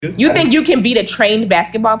You think you can beat a trained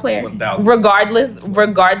basketball player? 1,000%.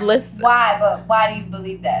 Regardless. Why? But why do you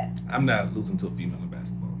believe that? I'm not losing to a female in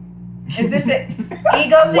basketball. Is this an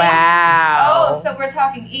ego thing? Wow. Oh, so we're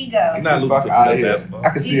talking ego. I'm not losing to a female in basketball. I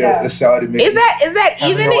can see a shawty making. Is that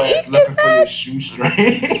even an ass looking for your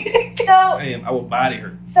shoestring? So I will body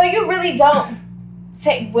her. So you really don't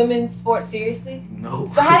take women's sports seriously? No.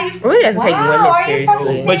 So how do you? Really doesn't take women are you seriously.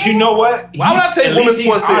 fucking But you know what? Why would I take women's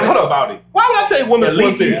sports serious? Hold up. about it. Why would I take women's At sports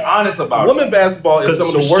least he's serious? honest about Women it. basketball is some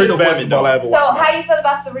of the worst shit basketball I ever So watched. how you feel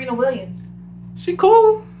about Serena Williams? She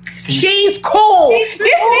cool. She's cool. She's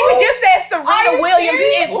This cool? nigga just said Are Serena you Williams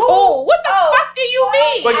serious? is cool. What the fuck do you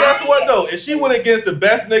mean? But guess what though? If she went against the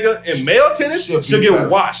best nigga in male tennis, she'll get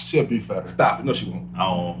washed. She'll be fatter. Stop it. No, she won't.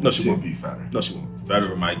 No, she She'll won't. be fatter. No, she won't.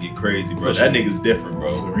 Federer might get crazy, bro. No, That she- nigga's different, bro.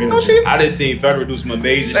 Serena. No, she's. I just seen Federer do some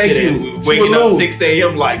amazing Thank shit. you. And She waking would up lose. 6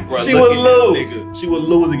 a.m. like, bro, She look would at this lose. nigga. She would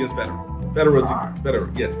lose against Federer.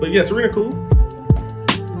 Federer, yes. But yeah, Serena cool.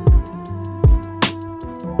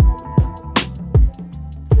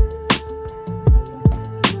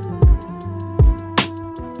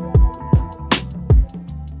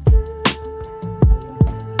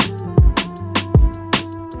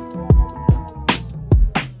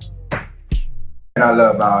 And I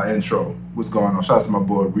love our intro. What's going on? Shout out to my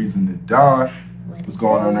boy Reason to Dawn. What's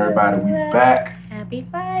going on, everybody? We back. Happy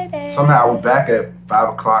Friday. Somehow we're back at 5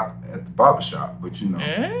 o'clock at the barbershop, but you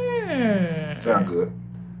know, sound good.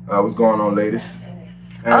 What's going on, ladies?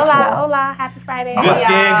 Hola. Happy Friday. Good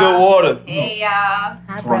skin, good water. Hey y'all. Hi,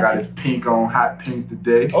 Antoine got his brothers. pink on, hot pink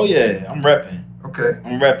today. Oh yeah, I'm repping. Okay.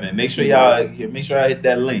 I'm repping. Make sure y'all hit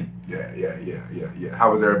that link. Yeah.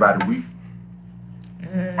 How was everybody's week?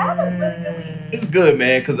 I have a really good week. It's good,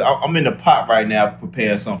 man, because I'm in the pot right now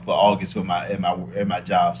preparing something for August for my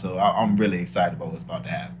job. So I'm really excited about what's about to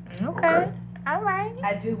happen. Okay. All right.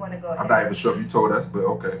 I do want to go ahead. I'm not even sure if you told us, but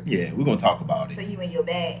okay. Yeah, we're gonna talk about So it. you in your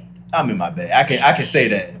bag. I'm in my bag. I can say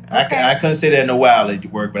that. Okay. I couldn't say that in a while at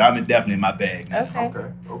work, but I'm definitely in my bag now.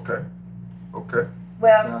 Okay.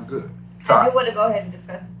 Well, Sound good. I Top. do want to go ahead and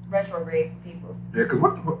discuss retrograde people.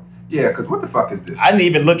 Yeah, cause what the fuck is this? I didn't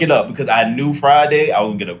even look it up because I knew Friday I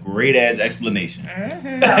was gonna get a great ass explanation.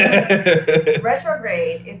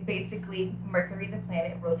 Retrograde is basically Mercury, the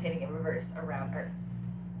planet, rotating in reverse around Earth.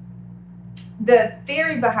 The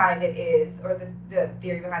theory behind it is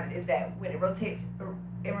that when it rotates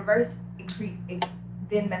in reverse, it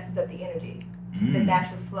then messes up the energy, the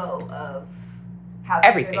natural flow of how things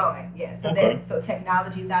Everything. are going. Yeah. So Okay. so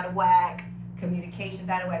technology's out of whack, communication's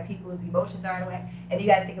out of whack, people's emotions are out of whack, and you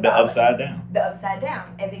got to think The about upside down. the upside down,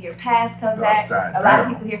 and then your past comes The back. upside A lot of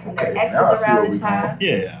down. people hear from Okay, their exes now I see where around we this time.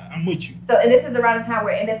 Yeah, I'm with you. So, and this is around a time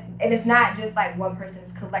where, and it's not just like one person,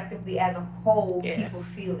 it's collectively as a whole, Yeah. people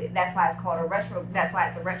feel it. That's why it's called that's why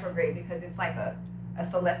it's a retrograde, because it's like a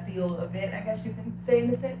celestial event, I guess you can say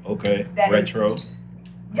in a sense. Okay. That is- Retro.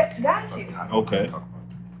 Yep, got you. Okay.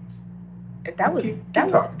 That was Keep that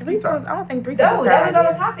was talking, three keep times. I don't think three No, times. that was on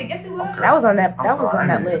the topic. Yes, it was. Okay. That was on that. I'm That was sorry, on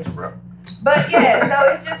I that didn't list. interrupt. But yeah,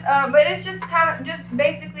 so it's just kind of just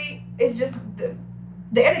basically it's just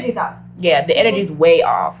the energy's out. Yeah, the energy's way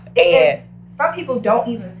off. And And some people don't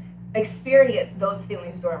even experience those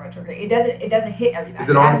feelings during retrograde. It doesn't hit everybody. Is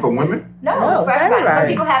it only for women? No, No, it's for for everybody. Some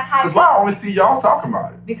everybody. people have high Because why I peaks only see y'all talking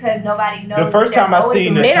about it? because nobody knows. The first they're time I always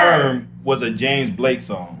seen the Men are- term was a James Blake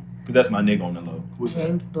song. Because that's my nigga on the low. Who is that?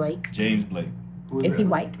 James Blake. James Blake. Who Is he that?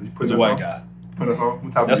 white? You put He's a us white on? guy. Put us on?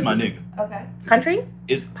 What type of That's my music? nigga. Okay. Country?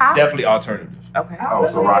 It's Pop? definitely alternative. Okay. Oh,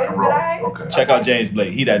 so rock and roll. Okay. Check out James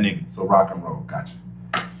Blake. He that nigga. So rock and roll. Gotcha.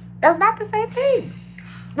 That's not the same thing.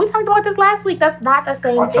 We talked about this last week. That's not the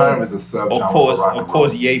same Alternative thing. is a subgenre Of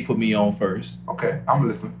course, Ye put me on first. Okay, I'm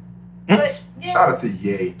listening. But yeah, Shout out to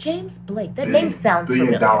Ye. James Blake. That name sounds $1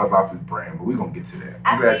 billion familiar. off his brand, but we're gonna get to that.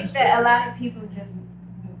 I I'm glad you think said that a lot of people just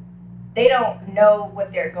they don't know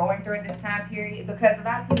what they're going through in this time period because a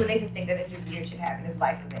lot of people they just think that it's just weird shit happening, it's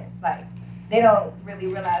life events. Like they don't really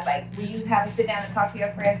realize like when you have to sit down and talk to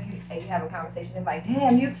your friends and you have a conversation and like,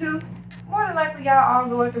 damn, you too. More than likely y'all all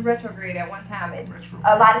going through retrograde at one time and Retro.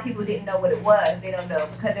 a lot of people didn't know what it was. They don't know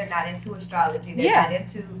because they're not into astrology. They're Yeah. not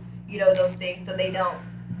into, those things, so they don't.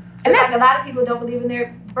 And And that's- like a lot of people don't believe in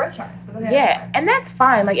their birth charts. So go ahead. Yeah, and that's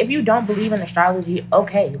fine. Like if you don't believe in astrology,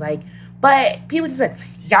 okay. Like, but people just like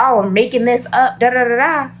y'all are making this up. Da da da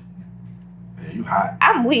da. Yeah, you hot.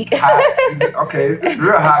 I'm weak. Hot. Okay, it's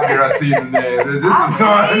real hot girl season there. This is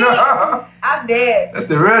going on. I'm dead. That's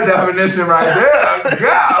the real definition right there.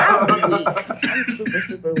 I'm Go. weak. I'm super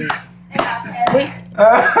super weak. And I'm Wait.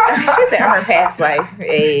 She said her past life.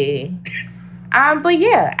 Hey. But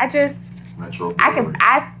yeah, Retro.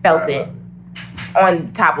 I felt it.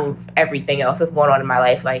 on top of everything else that's going on in my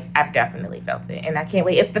life, like I've definitely felt it, and I can't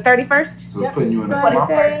wait. It's the 31st. So it's putting you in a That's what it slump?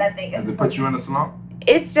 said. I think. Does it put you in a slump?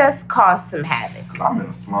 It's just caused some havoc. 'Cause I'm in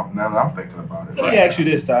a slump now that I'm thinking about it. Let me ask you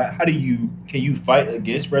this, Ty. Can you fight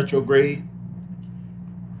against retrograde?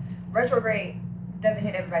 Retrograde doesn't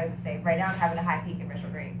hit everybody the same. Right now, I'm having a high peak in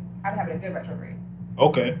retrograde. I'm having a good retrograde.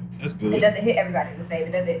 Okay, that's It good. doesn't hit everybody the same.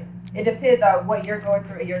 It doesn't. It depends on what you're going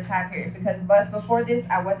through in your time period. Because months before this,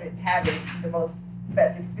 I wasn't having the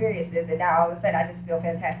best experiences, and now all of a sudden, I just feel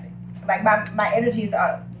fantastic. Like my energy is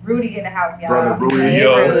up. Rudy in the house, y'all. Brother Rudy, Hey,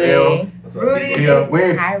 Yo. Rudy. Rudy. Yeah, we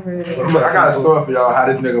ain't. Hi, Rudy. Look, I got a story for y'all how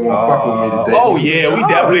this nigga won't fuck with me today. Oh yeah, we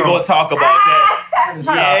definitely gonna talk about that.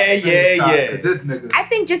 Yeah. Cause this nigga. I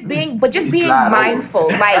think just being slide over. mindful,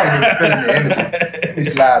 I like ain't even feeling the energy. Let me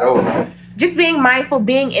slide over. just being mindful,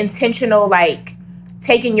 being intentional, like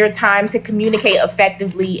taking your time to communicate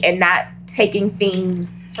effectively and not taking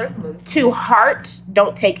things Personally. to heart.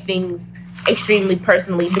 Don't take things extremely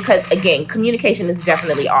personally because, again, communication is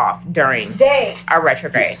definitely off during Day. our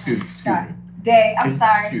retrograde. Excuse me. Day. Can I'm you-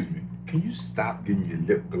 sorry. Excuse me. Can you stop getting your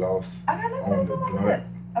lip gloss? I got no On place the on my blunt. lips.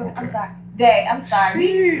 Okay, I'm Okay. sorry. Day. I'm sorry.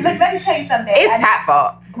 Jeez. Look, let me tell you something. It's Tat's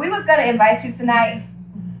fault. We was gonna invite you tonight,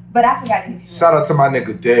 but I forgot to hit you. Shout out to my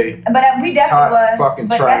nigga Day. But we definitely Todd was. fucking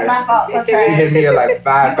but trash. that's my fault. So She trash. hit me at like You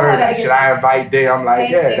know how 5:30. that Should is. I invite Day? I'm like,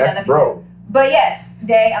 Hey, yeah, let that's me bro. But yes,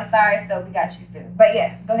 Day. I'm sorry. So we got you soon. But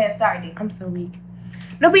yeah, go ahead. Sorry, D. I'm so weak.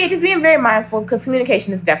 No, but yeah, just being very mindful because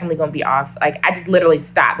communication is definitely going to be off. Like, I just literally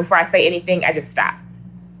stop. Before I say anything, I just stop.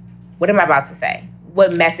 What am I about to say?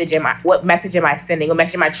 What message am I sending? What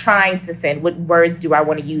message am I trying to send? What words do I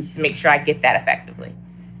want to use to make sure I get that effectively?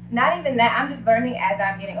 Not even that. I'm just learning as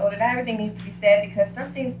I'm getting older. Not everything needs to be said because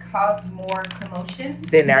some things cause more commotion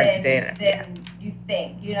Than you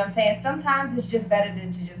think. You know what I'm saying? Sometimes it's just better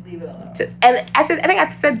than to just leave it alone. And I think I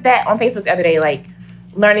said that on Facebook the other day, like,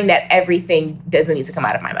 learning that everything doesn't need to come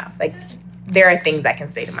out of my mouth. Like, there are things I can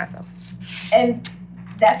say to myself. And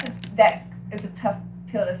that is a tough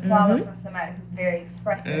pill to swallow for somebody who's very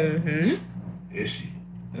expressive. Mm-hmm. Is she?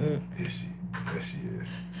 Mm. Is she? Yes, she is.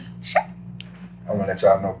 Sure. I want to let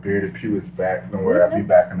y'all know Bearded Pew is back. Don't worry, I'll be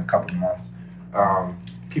back in a couple months.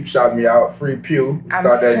 Keep shouting me out. Free Pew.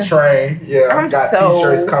 Start that train. Yeah, I'm got so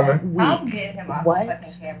t-shirts coming. I'm weak. getting him off What? the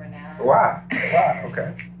fucking camera now. Why?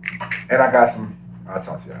 Okay. And I got some. I'll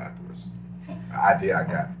talk to you afterwards. An idea I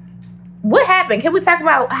got. What happened? Can we talk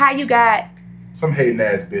about how you got... Some hating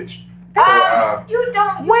ass bitch. So, You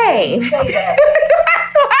don't. Wayne. You can't say that.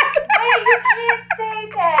 Wayne, you can't say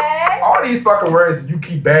that. all these fucking words you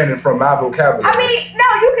keep banning from my vocabulary. I mean, no,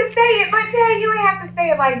 you can say it, but Terry, you ain't have to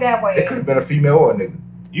say it like that way. it could have been a female or a nigga.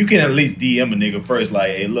 You can at least DM a nigga first,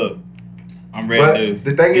 like, hey, look, I'm But ready to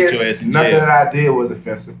the thing get your ass is, in nothing jail. that I did was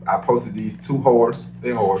offensive. I posted these two whores. They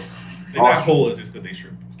whores. They're not whores just because they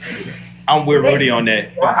strip. I'm with Rudy on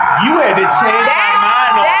that. Wow. You had to change my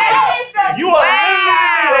mind on that. That is some You are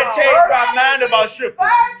literally had changed my mind about strippers.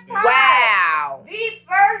 first time. Wow. The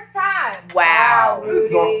first time. Wow.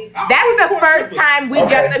 Rudy. That's the first time we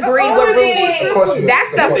Okay. just agreed with Of Rudy. course you That's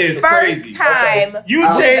is. the Of course. This is first crazy. time. You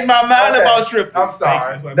changed my mind Okay. about strippers. I'm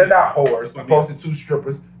sorry. Thank you. They're not whores. I posted two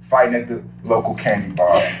strippers fighting at the local candy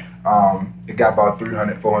bar. It got about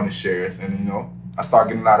 300, 400 shares. And, you know, I started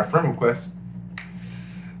getting a lot of friend requests.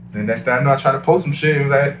 Then next thing I know, I tried to post some shit. It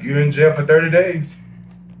was like, you're in jail for 30 days.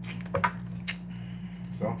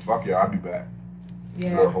 So, fuck y'all. I'll be back.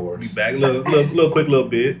 Little Yeah. whores. Be back, little quick little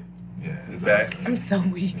bit. Yeah, It's back. I'm so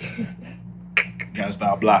weak. Gotta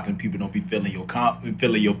start blocking people. Don't be filling your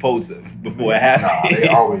posts before it Nah, happens. they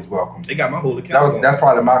always welcome. They got my whole account. That's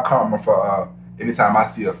probably my karma for anytime I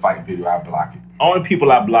see a fight video, I block it. Only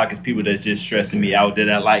people I block is people that's just stressing me out. That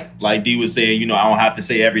I like D was saying, you know, I don't have to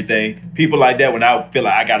say everything. People like that, when I feel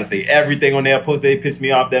like I gotta say everything on their post, they piss me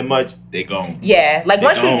off that much, they gone. Yeah, like They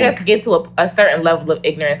once you don't. just get to a certain level of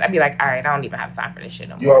ignorance, I'd be like, all right, I don't even have time for this shit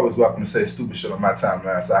no You're more. always welcome to say stupid shit on my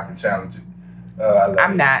timeline so I can challenge you. I love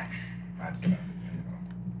I'm it. not. I just love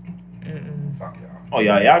it, you know. Mm-mm. Fuck y'all. Oh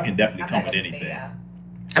yeah, y'all can definitely I'm come not with gonna say anything. y'all. I'm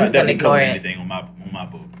just gonna definitely come ignore with it. anything on my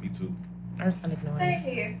book. Me too. I'm just gonna ignore Same it.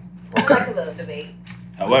 here. It's like a little debate.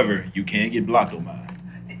 However, you can't get blocked on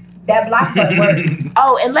mine. That block button works.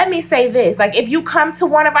 Oh, and let me say this. Like, if you come to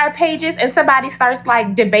one of our pages and somebody starts,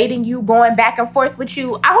 like, debating you, going back and forth with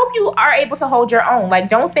you, I hope you are able to hold your own. Like,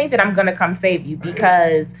 don't think that I'm gonna come save you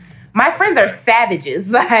because my friends are savages.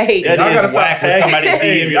 Like, That Y'all gotta is whack stop when tagging. somebody Hey,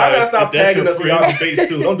 DM you. y'all gotta like, stop is that tagging your us in y'all friend? debates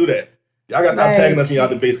too. Don't do that. Y'all gotta stop Like, tagging us in y'all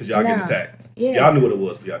debates because y'all no. getting attacked. yeah. Y'all knew what it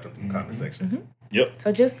was, but y'all jumped in the comment section.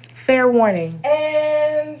 So just fair warning.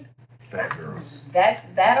 And Fat girls. that's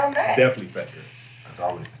that on that. Definitely fat girls. It's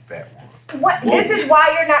always the fat ones. What? This is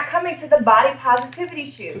why you're not coming to the body positivity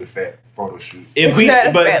shoot. To the fat photo shoot. If we, Not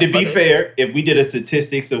a but fat to be photo fair, if we did a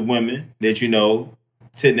statistics of women that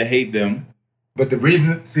tend to hate them. But the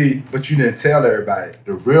reason, but you didn't tell everybody.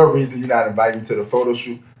 The real reason you're not inviting to the photo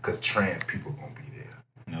shoot, because trans people gonna be there.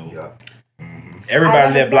 No. Yep.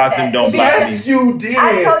 Everybody that blocked them don't block me. Yes, you did.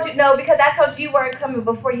 I told you no because I told you you weren't coming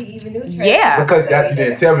before you even knew trans. Yeah. Because that you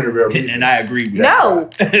didn't tell me the real reason. And I agree with No,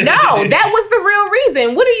 that was the real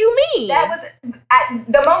reason. What do you mean? That was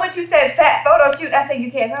the moment you said fat photo shoot. I said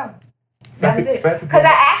you can't come. That was it. Fat people- Because I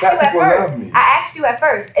asked fat you at people love first. me. I asked you at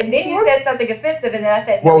first, and then you said something offensive, and then I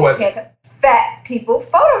said What no, you was can't come. Fat people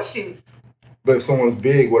photo shoot. But if someone's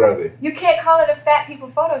big, what are they? You can't call it a fat people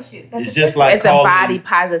photo shoot. That's It's offensive. just like it's a calling- body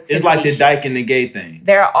positivity. It's like the shoot. dyke and the gay thing.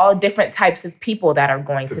 There are all different types of people that are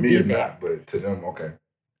going To to me, be it's there. not. But to them, okay.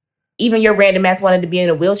 Even your random ass wanted to be in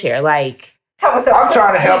a wheelchair. Like, I'm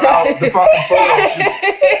trying to help out the fucking photo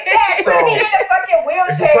shoot. Put me in a fucking If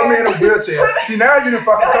wheelchair. you put me in a wheelchair, see now you done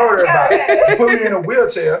fucking told everybody. If you put me in a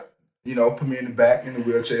wheelchair, put me in the back in the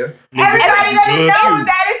wheelchair. Everybody gonna Good know shoot.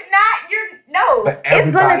 that it's not your no. But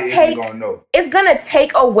It's gonna everybody isn't take- gonna know. it's gonna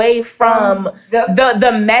take away from The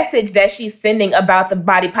the message that she's sending about the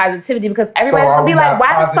body positivity because everybody's are gonna we be like, not why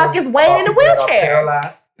the positive fuck is Wayne in a about people that are wheelchair?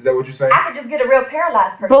 paralyzed? Is that what you're saying? I could just get a real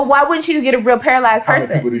paralyzed person. But why wouldn't she just get a real paralyzed How many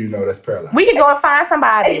people person? do you know that's paralyzed? We could go and find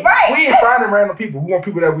somebody. right. We ain't finding random people. We want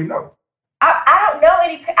people that we know. I don't know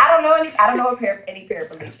any. I don't know any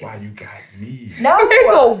That's paraplegic. why you got me. No.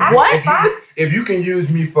 Nigga, I what? can find- If you can use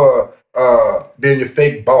me for being your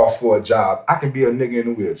fake boss for a job, I can be a nigga in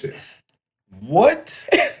a wheelchair. What?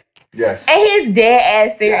 Yes. And he's dead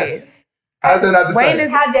ass serious. Yes. How's that not the Wayne same? is-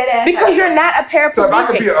 How dead ass? Because you're not a paraplegic. So if I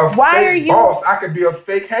could be a why fake are you? boss, I could be a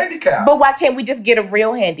fake handicap. But why can't we just get a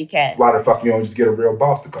real handicap? Why the fuck you don't just get a real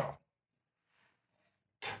boss to call?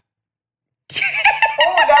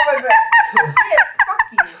 Oh, that was a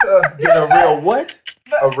shit. Fuck you. Get a real what?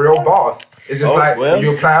 A real boss. It's just like when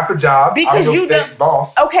you apply for jobs. Because I'm you your fake don't-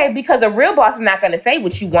 boss. Okay, because a real boss is not going to say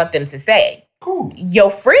what you want them to say. Cool. Your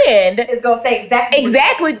friend, It's gonna say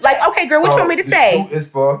exactly. like, okay, girl, what you want me to the say? shoot is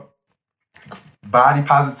for body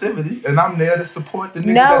positivity, and I'm there to support the nigga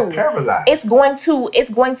No. that's paralyzed. It's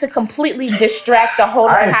going to completely distract the whole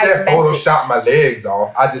I ain't entire said message. Photoshop my legs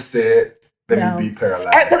off. I just said let No. me be paralyzed.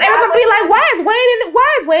 Because everyone's be like, why is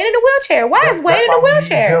Wayne in a wheelchair? Why is Wayne in a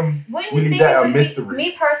wheelchair? Wouldn't We you leave think that it a would mystery. be?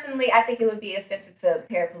 Me personally, I think it would be offensive to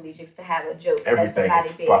paraplegics to have a joke that Everything somebody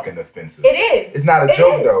is did. fucking offensive. It is. It's not a It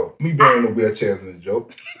joke is. though. Me being in a wheelchair isn't a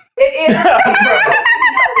joke. It is.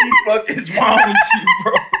 What the fuck is wrong with you,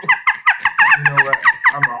 bro? You know what?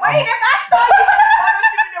 Wait, if I saw you in a photo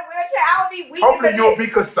shoot in a wheelchair, I would be weak. Hopefully as a you'll bitch. be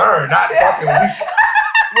concerned, not fucking weak.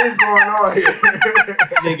 What is going on here?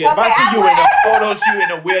 Nigga, if I Okay, see I you in a photo shoot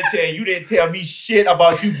in a wheelchair and you didn't tell me shit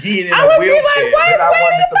about you being in I a would be like, wheelchair. why- Then I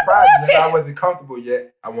wanted to surprise you. If wheelchair? I wasn't comfortable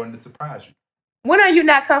yet, I wanted to surprise you. When are you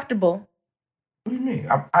not comfortable? What do you mean?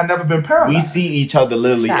 I never been paralyzed. We see each other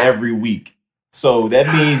literally Stop. every week. So that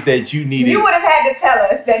means that you needed. You would have had to tell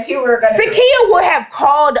us that you were gonna. Sakia would have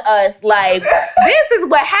called us like, this is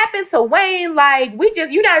what happened to Wayne. Like,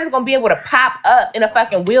 you're not just gonna be able to pop up in a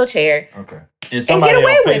fucking wheelchair. Okay. and somebody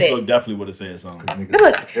away on with Facebook it. definitely would have said something. They're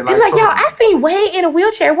like, yo, I seen Wayne in a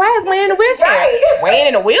wheelchair. Why is Wayne in a wheelchair? Right. Wayne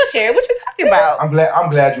in a wheelchair? What you talking about? I'm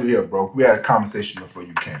glad you're here, bro. We had a conversation before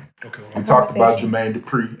you came. Okay. We talked about Jermaine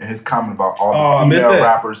Dupri and his comment about all Oh, I the missed female that.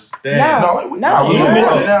 rappers. Damn. No, you you missed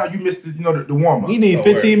missed it now. You missed it. You know the warm up. We need Oh,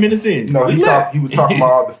 15 word. minutes in. You know, We he lit. was talking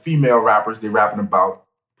about all the female rappers they rapping about,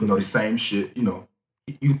 the same shit. You know,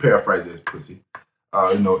 you can paraphrase it as pussy.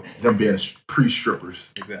 Them being pre-strippers.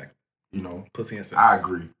 Exactly. You know, Pussy and sex. I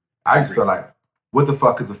agree. I just feel like, what the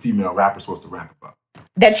fuck is a female rapper supposed to rap about?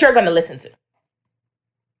 That you're gonna listen to.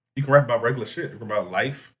 You can rap about regular shit. You can rap about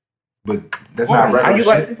life. But that's Whoa, not are regular You shit.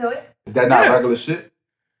 gonna listen to it? Is that not Yeah. regular shit?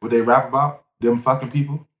 What they rap about? Them fucking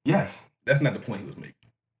people? Yes. That's not the point he was making.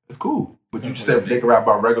 It's cool. But you That's just what said I they mean. can rap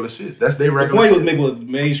about regular shit. That's their The regular point he was shit. making was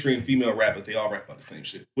mainstream female rappers. They all rap about the same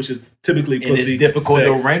shit, which is typically And it's pussy, difficult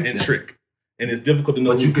to sex, rank and them. trick. And it's difficult to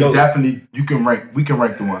know But you who's can dope. definitely, we can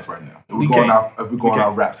rank the ones right now. If We we're going can't. out, if we're going can't.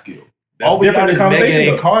 out rap skill. That's All we got different is conversation, Megan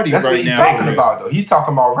and though. Cardi That's right what he's now. talking about though. He's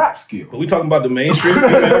talking about rap skill. But we talking about the mainstream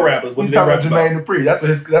female rappers. What He's do they talking rap about about? Jermaine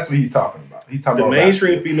Dupri. That's what he's talking about. He's talking The about rap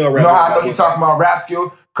mainstream skill. female You rappers. know how I know he's talking about rap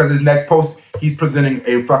skill? Because his next post, he's presenting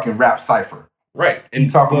a fucking rap cipher. Right. And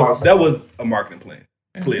He's talking about- that was a marketing plan,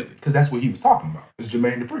 clearly. Because that's what he was talking about. It's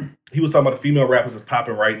Jermaine Dupri. He was talking about the female rappers that's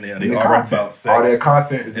popping right now. They Their all rap content. about sex. All their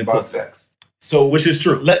content is and about pussy. sex. So, Which is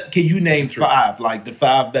true. can you name True. 5, like the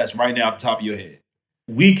 5 best right now off the top of your head?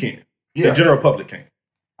 We can. Yeah, The general public can.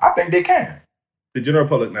 I think they can. The general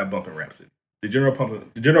public not bumping Rhapsody. The general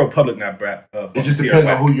public not rap. It just depends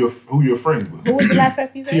on who you're friends with. Who was the last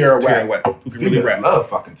person you said? Tierra Tierra Whack. Whack. Who can really rap? Love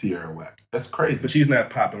fucking Tierra Whack. That's crazy. But she's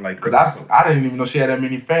not popping like. Because I didn't even know she had that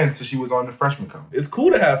many fans until she was on the freshman cover. It's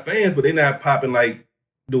cool to have fans, but they're not popping like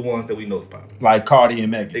the ones that we know is popping. Like Cardi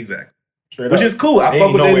and Megan. Exactly. Straight Which up. is cool. I They fuck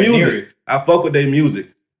ain't with their nowhere near music. I fuck with their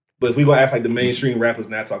music. But if we gonna act like the mainstream rappers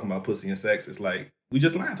not talking about pussy and sex, it's like we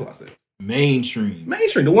just lying to ourselves. Mainstream.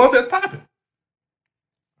 Mainstream, the ones that's popping.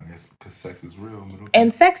 I guess because sex is real.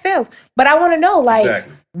 And sex sells. But I want to know, like,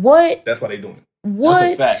 Exactly. what That's why they doing it.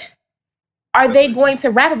 what fact. are they going to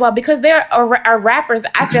rap about? Because there are rappers,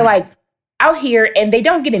 I feel like, out here and they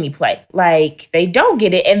don't get any play. Like, they don't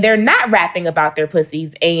get it, and they're not rapping about their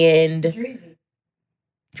pussies. And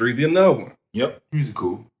Dreezy. another one. Yep. Music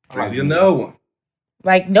cool. Dreezy another one.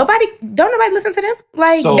 like, don't nobody listen to them.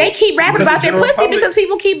 Like, So- they keep rapping because about the their general pussy public- because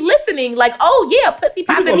people keep listening. Like, oh yeah, pussy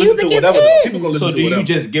People popping gonna listen music to is whatever. Though. in. People gonna listen So to do you whatever.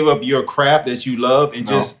 just give up your craft that you love and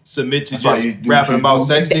No. just submit to That's why just you do rapping what you about do.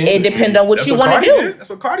 sex then? It depends on what That's you what want to Cardi do. did. That's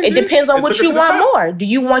what Cardi It did. depends on It what took her you to the want top. more. Do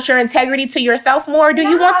you want your integrity to yourself more? Or do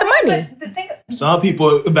you want the money? But the thing, Some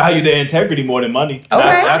people value their integrity more than money. And Okay.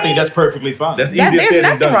 I think that's perfectly fine. That's That- easier there's said than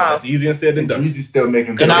nothing done. wrong. That's easier said than done. Dreezy's still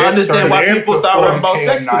making. And I understand why Because people start rapping about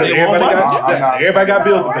sex because they want Everybody money. got, everybody got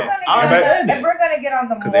bills to we're pay. gonna I get understand on, that. if we're gonna get on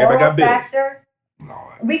the 'Cause everybody moral got bills. factor,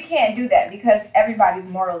 Lord. we can't do that because everybody's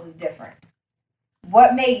morals is different.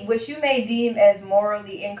 What you may deem as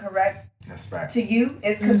morally incorrect That's fact. to you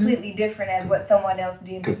is completely different as what someone else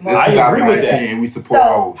deems Because as it's I morally agree with that. 2019 and we support So-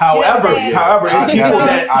 hoes. You know what I'm However, saying? it's people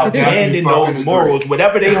that I definitely abandon fucking those agree. morals,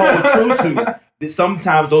 whatever they hold true to. That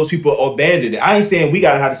sometimes those people abandon it. I ain't saying we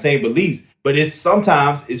gotta have the same beliefs, but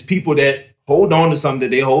sometimes it's people that hold on to something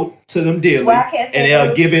that they hold to them dearly, Well, I can't say and they'll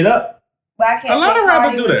those- give it up. Well, I can't A lot say of rappers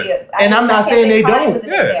Cardi do would that. be a- And I'm not I can't saying say they Cardi don't. was an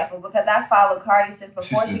Yeah. example because I followed Cardi since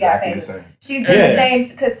before She's she got exactly the famous. same. She's been Yeah. the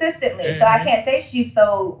same consistently, so I can't say she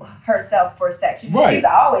sold herself for sex. Right. She's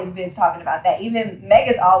always been talking about that. Even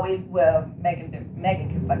Megan's always Megan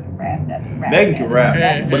can fucking rap. That's a rap. Megan can rap,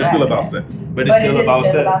 Yeah. But it's still about sex. but it's still about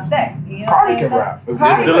sex. You know Cardi what I'm can saying? rap. So It's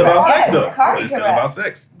Cardi It's still can about rap. sex Yeah, though. Cardi It's can still rap. about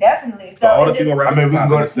sex. Definitely. So all it the just- female I rappers mean, we can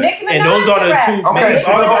go to is sex. Nicki And those Minaj are can the rap. two Okay, main. It's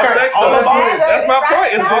all about sex All though. about sex. That's my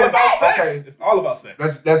point. It's all about Okay. sex. It's all about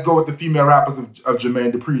sex. Let's go with the female rappers of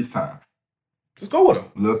Jermaine Dupri's time. Just go with them.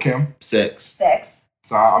 Lil Kim. sex. Sex.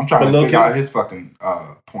 So I'm trying But to Lil figure Kim- out his fucking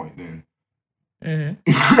point then. Mhm.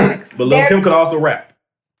 But Lil Kim could also rap.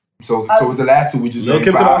 So it was the last two we just Lil named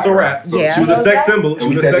Kim could five, also right? rap. So Yeah. She was a sex symbol. She And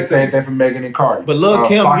we was a said the sex same symbol. thing for Megan and Cardi. But Lil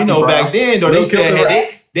Kim, Foxy you know, Brown. back then, though, Lil they Kim still could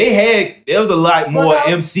had rap. there was a lot more Well,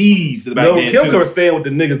 no. MCs back Lil then Kim too. could stand with the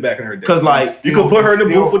niggas back in her day. 'Cause, like, you could put her in the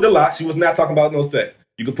still- booth with the lot. She was not talking about no sex.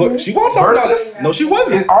 You could put. She wasn't talking Versus? about. No, she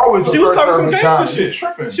wasn't. It always She was refers talking to some her gangster vagina. shit.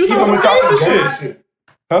 You're tripping. She was Even talking when some we talking gangster gangster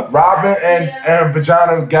Huh? Robin and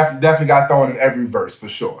Vagina definitely got thrown in every verse for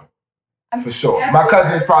sure. For sure. My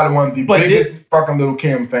cousin is probably one of the But biggest fucking Lil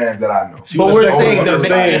Kim fans that I know. She But was we're just saying I'm the just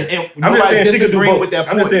saying- and I'm just nobody's saying she could do disagreeing both. with that I'm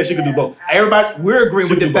just point. saying she could do both. Everybody, we're agreeing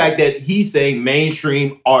She with the could do fact that he's saying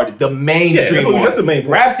mainstream art, the Yeah, mainstream that's art. the main point.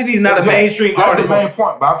 Rhapsody's not a mainstream That's artist. the main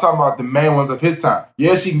point, but I'm talking about the main ones of his time.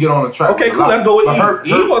 Yeah, she can get on the track. Okay, with a cool. lot, Let's go with but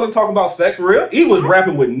E. E wasn't talking about sex for real. E was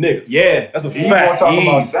rapping with niggas. Yeah. That's a E gonna fact. talk E.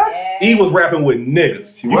 about sex. E was rapping with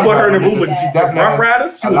niggas. She You was put her in the rapping booth with with- she Rough definitely has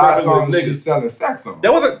Riders. She a was lot of rapping songs with she's niggas. selling sex on.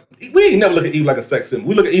 That wasn't. We ain't never look at Eve like a sex symbol.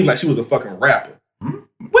 We look at Eve like she was a fucking rapper. When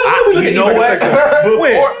we look at You Eve know like a what? sex symbol?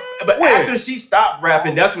 When? But When? after she stopped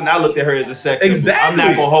rapping, that's when I looked at her as a sex symbol. Exactly. I'm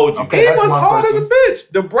not gonna hold you. Okay. Eve that's was one hard person. as a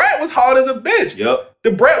bitch. The Brat was hard as a bitch. Yep.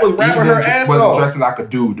 The Brat was rapping her ass wasn't off. dressing like a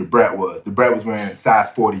dude. The Brat was. The Brat was wearing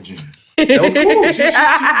size 40 jeans. That was cool. She was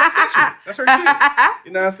bisexual. That's her shit.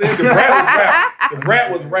 You know what I'm saying? The Brat was rapping. The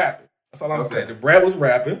Brat was rapping. That's all I'm Okay. saying. The Brat was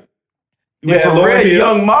rapping. You went Yeah, to Lauryn Red, Hill.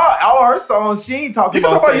 Young Ma, all her songs, she ain't talking You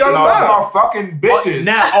can about talk about sex Young and all Ma. that. About fucking bitches.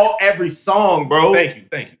 Not every song, bro. Thank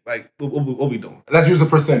you. Like, what we doing? Let's use a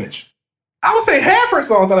percentage. I would say half her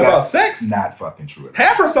songs not about That's sex. Not fucking true.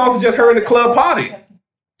 Half her songs are just her in the club party.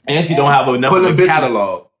 And she don't have enough Pulling of a bitches.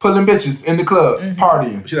 catalog. Pulling bitches in the club,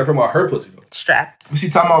 partying. She not talking about her pussy though. Strapped. But she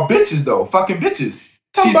talking about bitches though. Fucking bitches.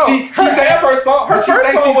 Talking about half her song. Her but she first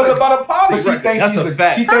thinks song she's was a- about a party But she record. thinks That's she's a a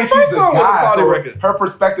fact. She thinks Her she's first a song was a guy. party So record. her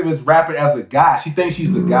perspective is rapping as a guy. She thinks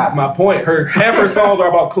she's a guy. My point. Half her songs are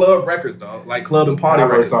about club records, dog. Like club and party Her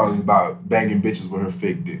records. song is about banging bitches with her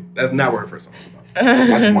fake dick. That's not what her first song was about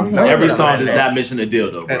That's one No, Every no, song no, does no. not mention a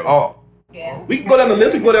dildo, bro. at all. Yeah. We can go down the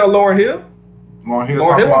list. We can go down Lauryn Hill. Lauren Hill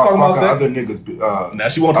Lauren Hill talking about talking about fucking sex. other niggas. Now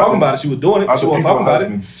she wasn't talking about it. She was doing it. other She wasn't people talking about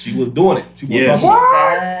husbands. it. She was doing it. She wasn't Yeah. talking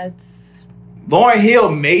about it. That's Lauryn Hill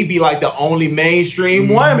may be like the only mainstream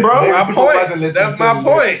one, bro. My People point. wasn't listening That's to my the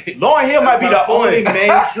lyrics. point. Lauryn Hill might be That's the my only point.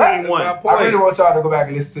 mainstream My one. point. I really want y'all to go back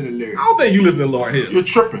and listen to the lyrics. I don't think you listen to Lauryn Hill. You're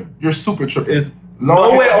tripping. You're super tripping. It's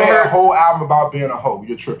Lauryn nowhere Hill on made her- a whole album about being a hoe.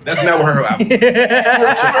 You're tripping. That's not what her album is. You're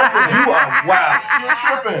tripping. You are wild. You're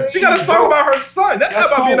tripping. She got a song about her son. That's not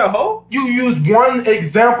about cool. being a hoe. You use one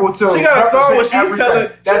example to. She got a song where she's represent telling.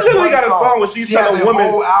 everything. She That's literally one got a song where she's She has telling a women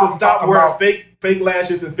whole to album stop talking wearing about- fake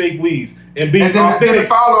lashes and fake weaves and be And then the authentic.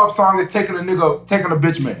 follow-up song is taking a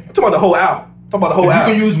bitch man. I'm talking about the whole album. I'm talking about the whole If you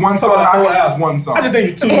album. can use one I'm song, talking about I the whole can use album. one song. I just named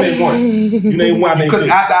you two. You named one. You named one. I named Because two.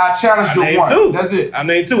 after I challenge I you named one. two. That's it. I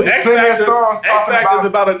named two. There's X plenty of Factor. songs X talking Factor is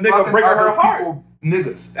about a nigga fucking breaking other her heart. people,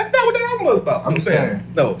 niggas. That's not what the album was about. I'm saying.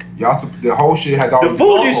 No. Y'all, the whole shit has all The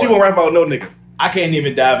Fuji she won't write about no nigga. I can't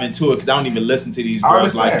even dive into it because I don't even listen to these I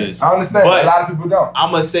girls like understand. this. I understand. But a lot of people don't. I'm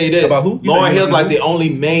gonna say this: About who? You Lauryn said Hill's you like listen the only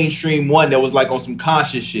mainstream one that was like on some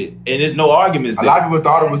conscious shit, and there's no arguments A there. lot of people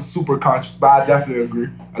thought it was super conscious, but I definitely agree.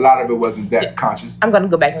 A lot of it wasn't that conscious. I'm gonna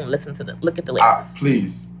go back and look at the lyrics.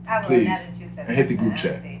 Please, I will, now please, that you said and hit the it, group I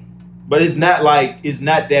chat. understand. But it's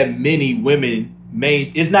not that many women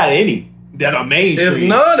It's not any that are mainstream. There's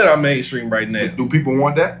none that are mainstream right now. Do people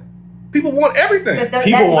want that? People want everything.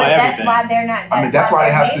 People want that's everything. why they're not. That's why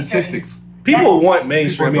they they're have mainstream. statistics. People want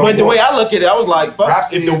mainstream. People But the way I look at it, I was like, fuck,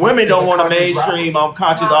 Rhapsody if the is a- women is don't a want a conscious mainstream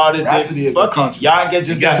conscious Rhapsody artist, is then a fuck it. conscious- Y'all get And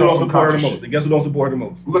just guess got who don't some support her the conscious most? And guess who don't support her the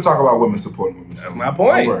most? We're gonna talk about women supporting women. That's my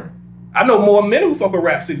point. Don't worry. I know more men who fuck with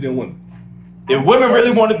Rhapsody than women. If women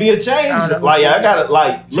really want to be a change, I don't know. like I gotta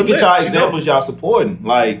look She at y'all lit. She examples y'all supporting.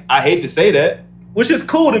 Like I hate to say that, Which is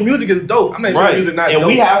cool. The music is dope. I'm not sure the right? music not And dope.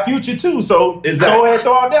 we have Future too, so Exactly. go ahead and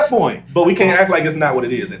throw out that point. but we can't act like it's not what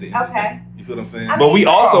it is at the end. of the Okay. day. You feel what I'm saying? I But we mean,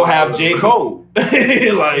 also have J. Cole. like,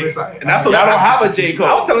 And that's what y'all don't have a J. I Cole.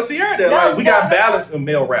 was telling Sierra that No, like we no, got no. balance in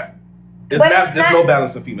male rap. There's But it's there's not- no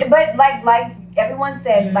balance in female. But like everyone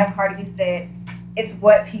said, like Cardi B said, it's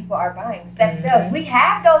what people are buying. Sex sells. We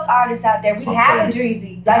have those artists out there. We That's what I'm have a telling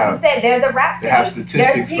Dreezy. Like you said, there's a Rhapsody. They have There's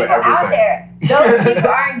statistics people for everything. out there. Those people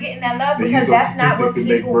aren't getting that love They because use those that's not what statistics to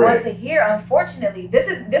make people bread. want to hear. Unfortunately, this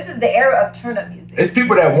is the era of turn up music. It's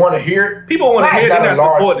people that want to hear it. People want to Right. hear it, It's they're not not a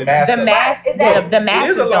large supporting it. mass. The mass, Is that- the It masses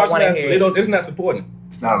is a don't large want to mass. hear They it. don't. It's not supporting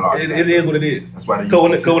It's not a large it. mass. It is what it is. That's why they use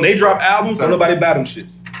Because when they drop statistics. albums, don't nobody buy them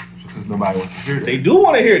shits. Because nobody wants to hear that. They do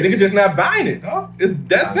want to hear it. Niggas just not buying it. Dog. It's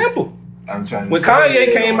that simple. I'm trying to When say Kanye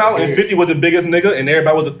they came don't out hear and it. 50 was the biggest nigga and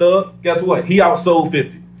everybody was a thug, guess what? He outsold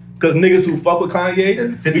 50. Because niggas who fuck with Kanye,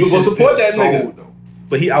 And 50 we gonna shit support still that nigga. sold, though.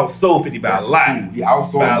 But he outsold 50 by a That's lot. cool. He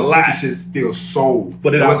outsold By a him, lot. 50 shit still sold.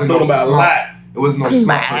 But it wasn't outsold him by a slump. lot. It was no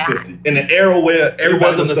slump for 50. In the era where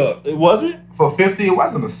everybody was thug. It wasn't. For 50, it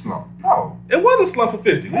wasn't a slump. No. It was a slump for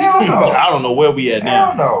 50. Hell no. I don't know where we at Hell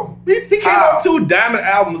now. no. He came How? out 2 diamond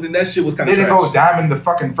albums and that shit was kind They of didn't trash. go diamond the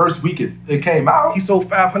fucking first week it came out. He sold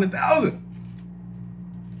 500,000.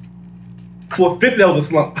 For 50, that was a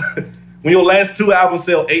slump. When your last 2 albums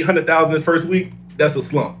sell 800,000 this first week, that's a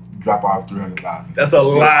slump. Drop off 300,000. That's a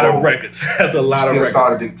lot of records. That's a lot of Still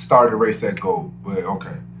records. started the race at gold, but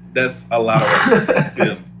okay. That's a lot of records. You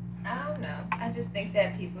feel me? I don't know. I just think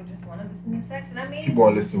that people just want to listen to sex, and I mean, People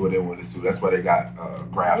want to listen to what they want to listen to. That's why they got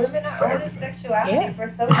graphs women for are owning everything. sexuality Yeah. for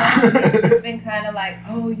so long. It's just been kind of like,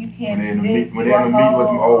 oh, you can't When do they this. when You they a in the meet with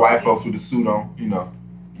them hoe. old white folks with the suit on, you know,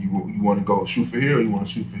 you want to go shoot for here or you want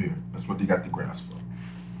to shoot for here. That's what they got the graphs for.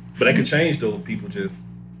 But that could change though. People just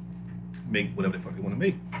make whatever the fuck they want to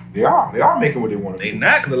make. They are making what they want to They make.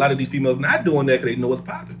 not, because a lot of these females not doing that because they know what's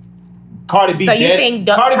popping. Cardi B. So you think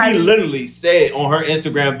Cardi Cardi- B literally said on her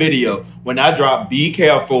Instagram video, "When I drop, be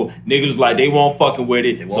careful." Niggas like they won't fucking with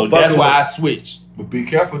it, won't so fucking that's why with I it. switched. But Be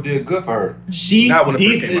Careful did good for her. She Not when it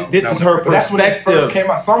first came out. this Not is when it her first But that's when it first perspective.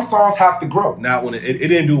 came out. Some songs have to grow. Not when it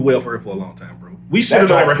didn't do well for her for a long time, bro. We should have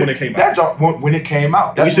done that record when it came That out. jump when it came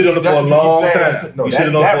out. We should have done it for a long time. We should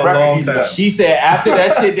have done it for a long time. She said after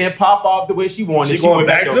that shit didn't pop off the way she wanted, she going went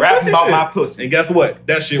back to the rapping pussy about shit. my pussy. And guess what?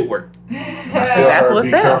 That shit worked. That's what's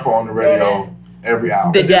Be up. Careful on the radio every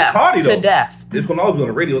hour. The It's death. Cardi, though. To death. It's gonna always be on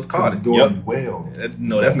the radio. It's Because Cardi. it's doing well.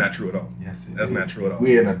 No, that's not true at all. Yes, it That's is. not true at all.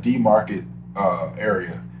 We're in a D-market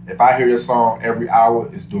area. If I hear your song every hour,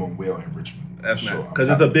 it's doing well in Richmond. That's Sure, not because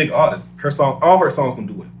it's a big artist. All her songs gonna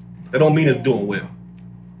do well. That don't mean it's doing well.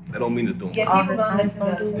 That don't mean it's doing well. Yeah, All people her gonna songs listen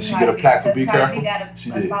gonna to do Did she Cardi get a plaque for because Be Cardi Careful? got She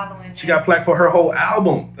a did. following. She got plaque for her whole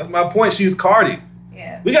album. That's my point. She's Cardi.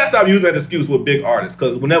 Yeah. We gotta stop using that excuse with big artists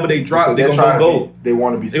because whenever they drop, Because they're gonna go gold. They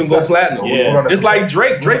want to be They gonna go successful. platinum. Yeah. We're gonna- It's like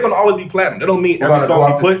Drake. Drake gonna always be platinum. That don't mean we're every gonna go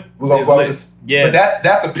song off you this- put We're gonna is go off lit. this. Yeah. But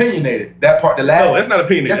that's opinionated. That part, the last. No, that's not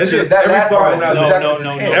opinion. Yes, That's it is. just That every last song part is is not subjective. no, as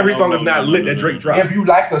no, hell. no. Every song is not lit that Drake drops. If you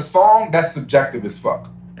like the song, that's subjective as fuck.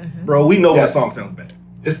 Bro, we know Yes. when a song sounds bad.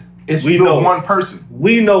 It's We you're know. one person.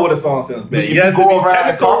 We know what a song sounds But bad. if Yes, you to go be around and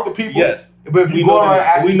technical, talk to people, yes. but if We you know go around the- and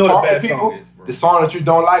actually we know the talk to bad people, song is, bro. the song that you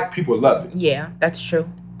don't like, people love it. Yeah, that's true.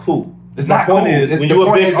 Cool. It's My not point cool. is, It's- when the you're a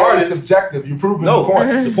point big is that it's artist, subjective. You're proving no. the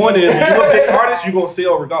point. The point is, when you're a big artist, you're gonna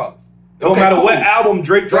sell regardless. It don't Okay, matter cool. what album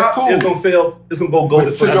Drake That's drops, cool. it's gonna sell. It's gonna go gold. But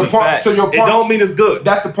as to fuck. your That's a point, fact. to your It point, don't mean it's good.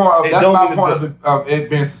 that's the point of It that's don't my mean it's point of it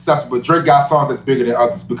being successful. But Drake got songs that's bigger than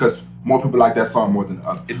others because more people like that song more than the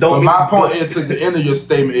other. It don't But mean my it's point good. is to the end of your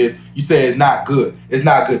statement is you say it's not good. It's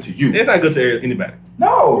not good to you. It's not good to anybody.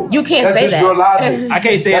 No, You can't that's say just that. your logic. I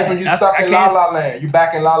can't say That's it's, when you that's- stuck I in La can't, La Land. You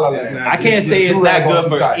back in La La That's Land. not I can't say it's Do-rag not on good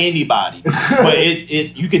too for tight. anybody, but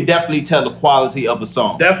it's you can definitely tell the quality of a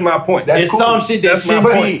song. That's my point. That's It's cool. some shit that That's my should be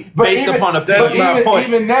point. based even, upon a that's but my even, point.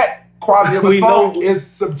 even that quality of a We song know- is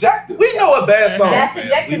subjective. We know a bad song. That's man.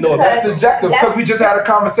 subjective We know a because- bad That's song. subjective because That's- we just had a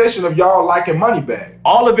conversation of y'all liking Moneybag.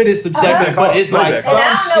 All of it is subjective, Uh-huh. but it's Money like back. some And I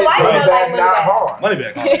don't know shit. why you bro. don't like Moneybag not Moneybag. hard. Money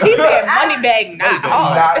back. He said money bag not Money bag.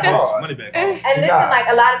 hard. Not hard. Money back. And listen, Nah. like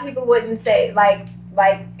a lot of people wouldn't say like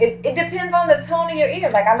it depends on the tone of your ear.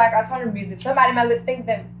 Like I like alternative music. Somebody might look at that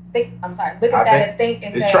and think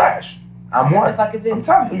and It's say, trash. I'm what one. the fuck is this? I'm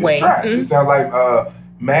telling you, it's Wait. trash. It sounds like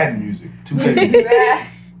Mad music. 2K music.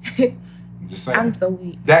 I'm just saying. I'm so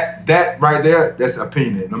weak. That right there, that's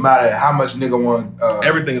opinion. No matter how much nigga want.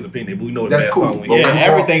 Everything is opinion, but we know the That's bad cool. song. But Yeah, we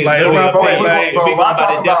everything is Like, literally my a point, opinion. like, If but we what go I'm by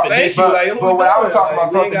talking the about- Thank definition. you. Like, But when I was talking about we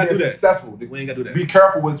ain't something gotta being do that. successful, We ain't gotta do that. be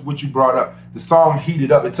careful with what you brought up. The song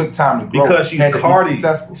heated up. It took time to grow. Because she's Had to be Cardi.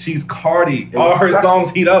 successful. She's Cardi. It was All her successful.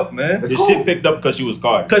 songs heat up, man. It's This cool. shit picked up because she was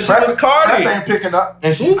Cardi. Because she was Cardi. Press ain't picking up,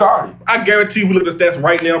 and she's Cardi. I guarantee you, we look at the stats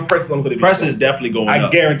right now. Press is on the Press is definitely going I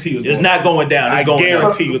up. guarantee you, It's not going down. It's I going up.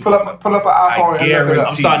 guarantee it's Pull going up, up. pull up an iPhone and look it guarantee. up.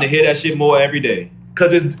 I'm starting to hear that shit more every day.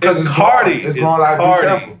 Because it's Because Cardi. It's growing like be Cardi.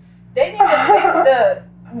 careful. They need to fix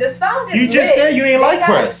the song is You just lit. said you ain't They like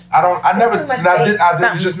gotta- Press, I never. too much I did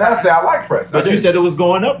bass, just now say I like Press. but you said it was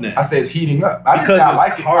going up now. I said it's heating up. I didn't Because say I it's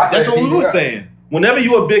like it. Cardi. I said That's it's what we heating were up. saying. Whenever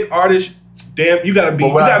you a big artist, damn, you gotta be. But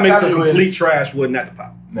You what gotta I'm make some telling you complete is- trash for it not to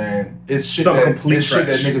pop. Man, it's shit Some that complete it's shit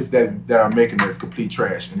that trash. niggas that are making that's complete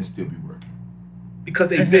trash and it still be working. Because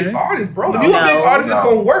they big artists, bro. No. If you a big No. artist, it's No.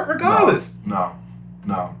 gonna work regardless. No.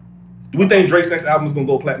 Do we think Drake's next album is gonna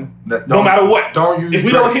go platinum? That- No don't- matter what. Don't use If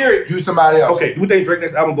we Drake. don't hear it, Use somebody else. okay. Do we think Drake's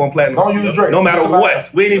next album going platinum? Don't use Drake. No matter Use somebody what.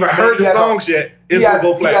 else. We ain't even heard He the has a- songs yet. It's He gonna has,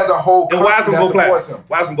 go he has platinum. a whole And why is it country gonna go that platinum? supports him.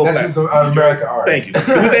 Why is it gonna go That's platinum? just an American artist. Thank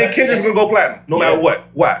you. Do we think Kendrick's gonna go platinum? No Yeah. matter what.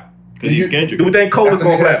 Why? Because he's Kendrick. Do we think Cole is That's a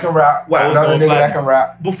going nigga that can platinum? rap. Why? Another Going nigga that platinum. can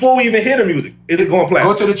rap. Before we even hear the music, is it going Go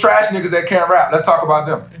platinum? to the trash niggas that can't rap. Let's talk about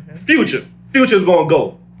them. Future's going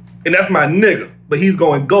gold. And that's my nigga. But he's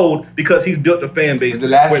going gold because he's built a fan base. Is the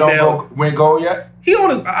last where song now went gold yet? he on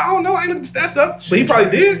his, I don't know, I ain't looking the stats up, but he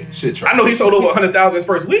probably did. Shit trash. I know he sold over 100,000 his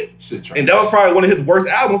first week. Shit trash. And that was probably one of his worst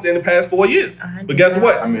albums in the past 4 years. But guess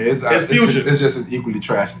what? I mean, it's Future. It's just as equally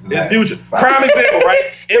trash as the It's last. Future. five. Prime example, right?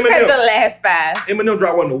 Said the Eminem. last 5. Eminem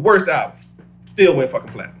dropped one of the worst albums. Still went fucking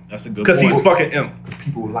platinum. That's a good Because point. he's fucking M.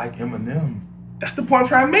 People like Eminem. That's the point I'm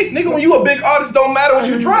trying to make. Nigga, when you a big artist, don't matter what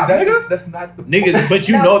you drop, nigga. That's not the Niggas, but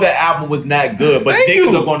you know that album was not good, but Thank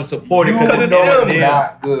niggas you. are going to support it You because Because it's it's know Eminem. it's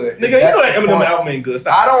not good. Nigga, you That's know that the Eminem point. album ain't good. I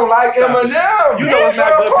Stop. don't like Stop it. Eminem. You know it's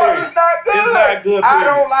not Of good, course period. it's not good. It's not good, I period.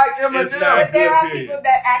 don't like It's Eminem. not But there are good, people period.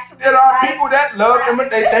 that actually There are like, people that love Eminem.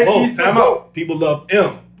 They think Whoa, he's the time GOAT. out. People love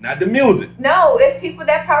M, not the music. No, it's people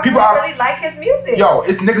that probably People are- really like his music. Yo,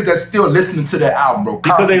 it's niggas that's still listening to that album, bro.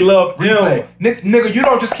 Because they love Replay. him. Nigga, you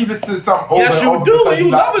don't just keep listening to something over Yes, and you over do. because When you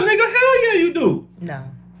like love a it. nigga, hell yeah, you do. No.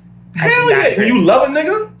 Hell yeah. When you love a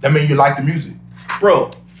nigga, That mean you like the music. bro,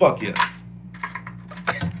 fuck yes.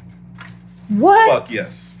 What? Fuck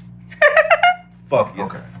yes. Fuck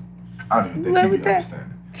yes. I don't even think What you was can that?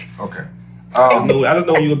 understand it. Okay. I just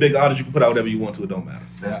know when you're a big artist, you can put out whatever you want to. It don't matter.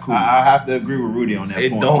 That's cool. I have to agree with Rudy on that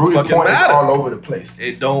It point. don't Rudy fucking point is matter. all over the place.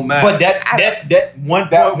 It don't matter. But that one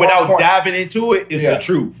That point one without point. diving into it is Yeah. the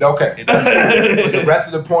truth. Okay. It doesn't. But the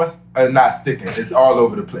rest of the points are not sticking. It's all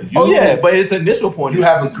over the place. Oh yeah, but his initial point You is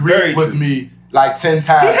have very agreed with true. me like 10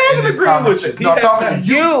 times He in hasn't this agreed with conversation. you. No, I'm He talking has to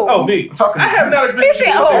you. You. Oh, me. I'm talking to I have you. not agreed with He you.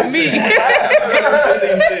 said, "Oh, with me."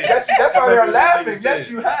 anything. Yes, that's why you're laughing. Yes,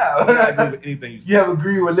 you I don't agree have. with anything you You said. have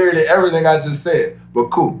agreed with literally everything I just said. But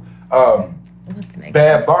cool. What's next?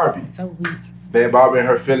 Bad Barbie. So weak. Bad Barbie and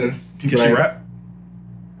her feelings. Can People she ain't- rap?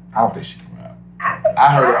 I don't think she can rap.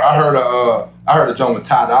 I heard a joint with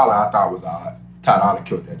Ty Dolla. I thought was odd. Ty Dolla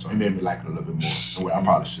killed that joint. He made me like it a little bit more than what I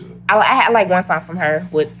probably should. I had like one song from her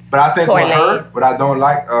with But I think Tory with her, Lanez. what I don't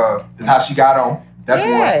like is how she got on. That's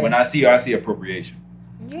Yeah. one. When I see her, I see appropriation.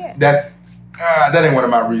 Yeah. That's that ain't one of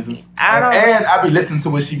my reasons. I don't- And I be listening to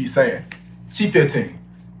what she be saying. She 15.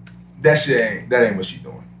 That ain't what she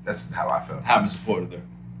doing. That's how I felt. Haven't supported her.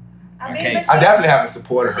 I mean, can't. but I definitely haven't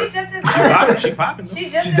supported she her. just as She popping. She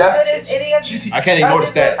just She as def- good as any of these. I can't ignore the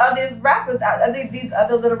stats. Other rappers out. These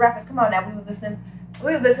other little rappers. Come on now. We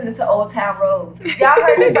was listening to Old Town Road. Y'all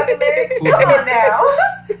heard the fucking lyrics? Come on now.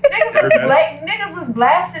 Niggas was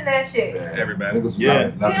blasting that shit. Everybody. Niggas was Yeah.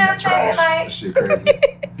 loving You know what I'm that saying? trash. Like- That shit crazy.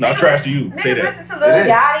 Not trash to you. Say Niggas that. listen to Lil It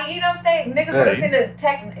is. Yachty. You know what I'm saying? Niggas Yeah. listen to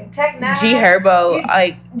Tech Nine. G Herbo, You-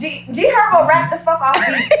 like G Herbo rap the fuck off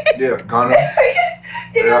beats. Yeah, Gunna.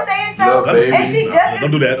 You know what I'm saying? Lil So, Baby. and she just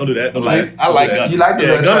Don't do that. Don't do that. Don't do that. I like Don't do Gunna. that. You like the Yeah,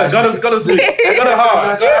 little trash Gunna's niggas. sweet. Gunna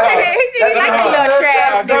hard. She like the little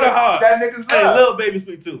trash Gunna niggas. hard. That niggas Hey, love. Lil Baby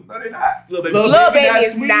sweet too. No, they not. Lil Baby. Lil sweet. Lil Baby Baby not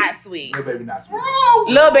is sweet? not sweet. Lil Baby not sweet.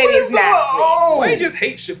 Lil Baby is not sweet. Why you just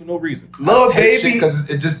hate shit for no reason? Lil Baby. because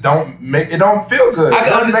it just don't feel good. I It can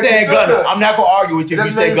doesn't make understand me feel Gunna. good. I'm not gonna argue with you if It you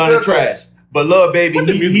doesn't say make me Gunna feel good. trash. But Lil Baby, What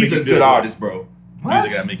the music he's make a you good feel? artist, bro.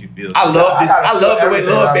 Music gotta make you feel. I love this. I I love the way everything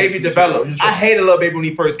Lil I Baby listen to, developed. bro. You I hated Lil Baby when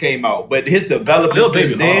he first came out, but his development Lil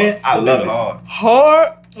since Baby then, I hard. love Lil it. hard. Hard.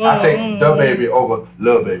 I take the Baby over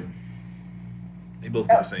Lil Baby. They both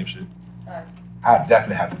do the same shit. I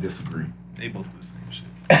definitely have to disagree. They both do the same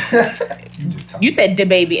shit. You just talk. You said the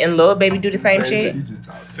baby and Lil Baby do the same shit. You just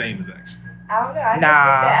talk. Same as action. I don't know. I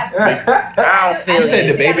Nah. just think that. I don't feel You said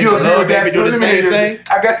it. the baby You and agree Lil with that Baby too? do the Let me same hear thing? it.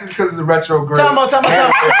 I guess it's because it's a retrograde. Time out.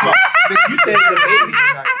 You You said the baby.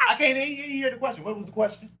 I can't hear the question. What was the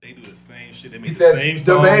question? They do the same shit. They He make the said same the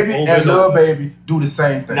song Baby over and and Lil over. Baby do the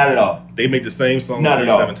same thing. Not at all. They make the same song Not at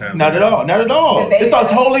all. 27 times. Not at all. Not at all. The Baby It's a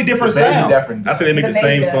does. totally The different Baby sound. definitely. I said they make The the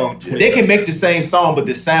same Baby song. does. 27 They can make the times. same song, but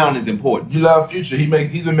the sound is important. You love Future. He's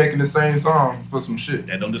been making the same song for some shit.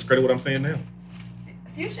 Yeah, don't discredit what I'm saying now.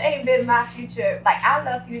 Future ain't been my Future. Like, I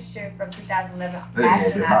love Future from 2011. They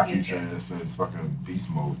ain't been Astronaut my Future. Future since fucking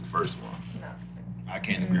Beast Mode, the first one. No. I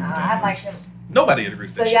can't agree with Nah, that. I like them. Nobody agrees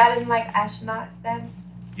with So that y'all shit. didn't like Astronaut Status?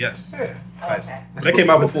 Yes. Yeah. Oh, okay. But that came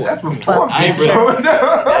out before. That's before. I ain't Beast really- Mode.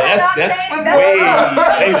 That's way-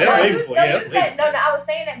 way before. Yeah, that's way said, no, I was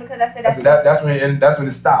saying that because I said That's when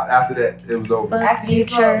it stopped. After that, it was over. Fuck After you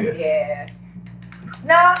Future. spoke, yeah.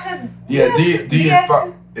 No, cause Yeah, D is fuck.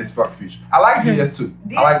 DS2 It's fuck Future. I like DS too.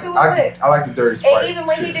 I like DS2 lit. I like the Dirty Sprite. And even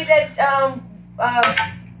when he did that,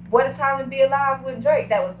 What a Time to Be Alive with Drake,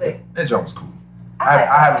 that was lit. That joint was cool. I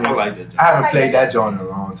I haven't I like that. I haven't like played that. that joint in a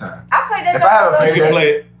long time. I played that If I haven't joint You played can play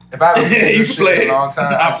it. If I haven't played You this can shit play in it. a long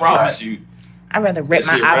time, I promise you. I'd rather rip That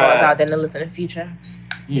my shit eyeballs rad. out than to listen to Future.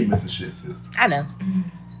 You ain't missing shit, sis. I know.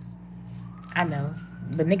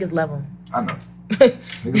 But niggas love him. I know.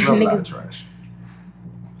 Niggas love a lot of Niggas- trash.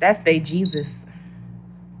 That's they Jesus.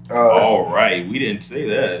 All right, we didn't say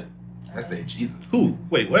that. That's their Jesus. Who?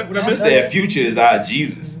 Wait, what? What I You missed? said Future is our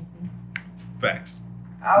Jesus. Facts.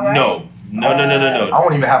 All right. No. I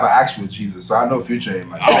don't even have an actual Jesus, so I know Future ain't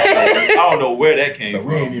like I don't know where that came So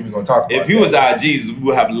we ain't from. even gonna talk about If he that. was our Jesus, we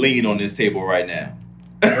would have lean on this table right now.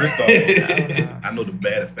 First off, I know the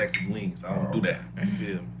bad effects of lean, so I don't do that. You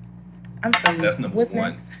feel me? I'm sorry. That's number What's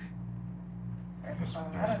one. That's fine.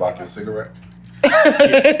 You wanna spark your cigarette?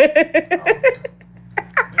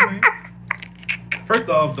 next? First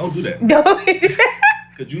off, don't do that. Don't.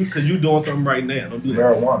 Cause you doing something right now. Don't do that.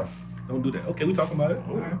 Marijuana. Don't do that. Okay, we talking about it.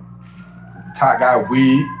 Okay. Top got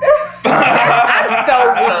weed. I'm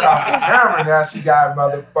so Turn off the weak. camera now. She got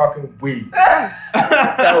motherfucking weed.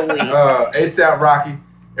 So weak. ASAP Rocky.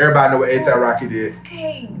 Everybody know what ASAP Rocky did.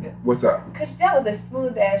 Dang. What's up? Cause that was a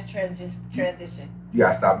smooth ass transition. You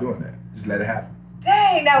gotta stop doing that. Just let it happen.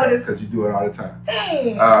 Dang, that was Because you do it all the time.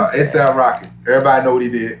 dang. ASAP Rocky. Everybody know what he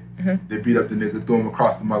did. Mhm. They beat up the nigga, threw him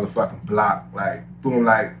across the motherfucking block, like threw him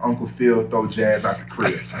like Uncle Phil throw jazz out the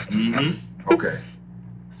crib. Mm-hmm. Okay.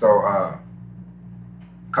 So a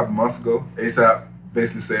couple months ago, ASAP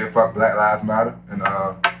basically said fuck Black Lives Matter and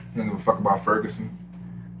he don't give a fuck about Ferguson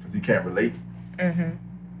because he can't relate. Mm-hmm.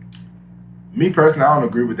 Me personally, I don't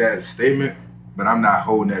agree with that statement, but I'm not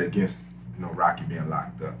holding that against Rocky being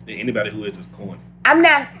locked up. Yeah, anybody who is corny. I'm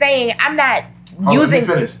not using.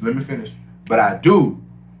 Let me finish. But I do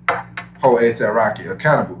hold ASAP Rocky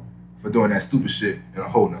accountable for doing that stupid shit in a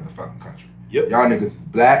whole nother fucking country. Yep. Y'all niggas is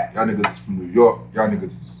black. Y'all niggas is from New York. Y'all niggas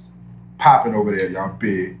is popping over there. Y'all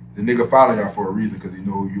big. The nigga following y'all for a reason because he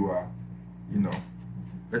know who you are.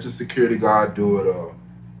 Let your security guard do it or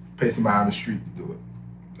pay somebody on the street to do it.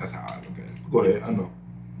 That's how I look at it. Go ahead. I know.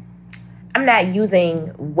 I'm not using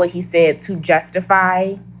what he said to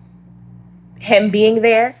justify him being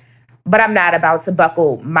there, but I'm not about to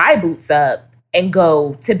buckle my boots up and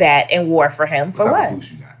go to bat and war for him. For type what? of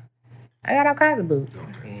boots you got? I got all kinds of boots.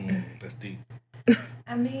 That's deep.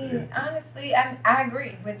 I mean, honestly, I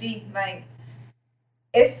agree with D. Like,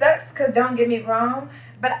 it sucks because don't get me wrong,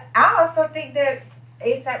 but I also think that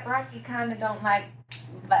ASAP Rocky kind of don't like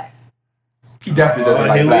black He definitely doesn't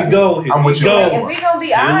like Here black we go. women. Here I'm we with you go. on this If one. we gonna be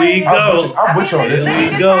Here honest, we go. I'm with you on this look one.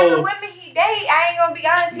 at the Go. type of women he date. I ain't gonna be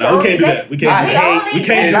honest. No, we can't do that. We can't do that. We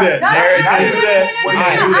can't do that. Jared, can't do that.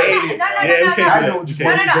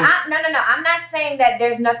 No. I'm not saying that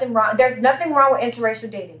there's nothing wrong. There's nothing wrong with interracial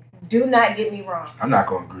dating. Do not get me wrong. I'm not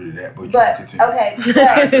gonna agree to that, but you But can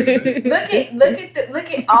continue. okay, but look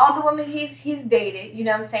at all the women he's dated. You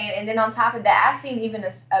know what I'm saying? And then on top of that, I seen even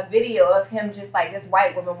a video of him just like this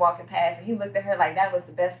white woman walking past, and he looked at her like that was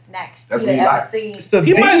the best snack That's he what had he ever like. seen. It's a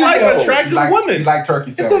He might like video. attractive He women. like turkey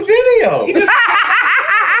It's a sandwich. video. And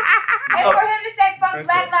for him to say "fuck That's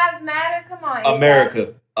Black it. Lives Matter," come on,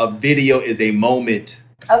 America, a video is a moment.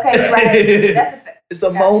 Okay, you're right. That's a fact. It's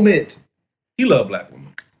a moment. He love black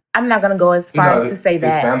women. I'm not gonna go as You far know, as to say his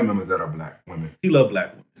that. family members that are black women, He love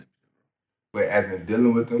black women. but as in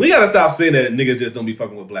dealing with them, We gotta stop saying that niggas just don't be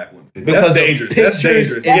fucking with black women. Because That's of dangerous. pictures That's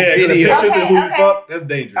dangerous. and Yeah, the videos. pictures and who Okay, you fuck. That's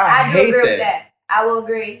dangerous. I do hate agree that. with that. I will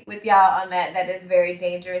agree with y'all on that. That is very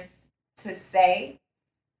dangerous to say.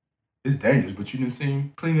 it's dangerous. But you didn't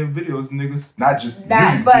see plenty of videos, niggas. Not just Nah,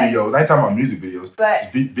 music but- videos. I ain't talking about music videos.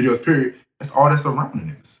 But- Just videos. Period. That's all that's around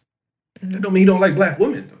the niggas. That don't mean he don't like black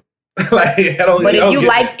women though. Like I don't. But I don't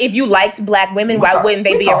if you liked black women, We why talk- wouldn't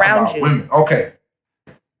they we be talking around about you? Women. Okay.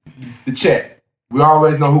 The chat. We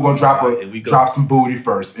always know who gonna Here we go. drop some booty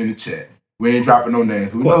first in the chat. We ain't dropping no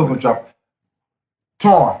names. We Of know course who gonna drop.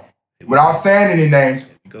 Torn. Without saying any names,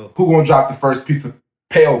 Here we go. who gonna drop the first piece of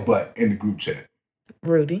pale butt in the group chat?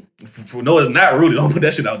 Rudy. No, it's not Rudy. Don't put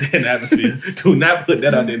that shit out there in the atmosphere. Do not put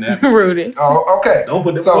that out there in the atmosphere. Rudy. Oh, okay. Don't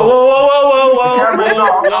put that. So- Whoa, The camera's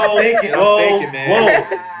on. I'm thinking, man.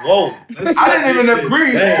 Whoa. I didn't even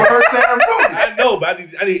agree with her saying Rudy. I know, but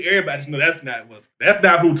I need everybody to know that's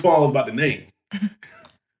not who Twan was about to name.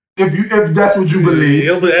 If that's what you believe,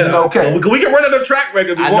 Yeah, but, then okay. We can run another track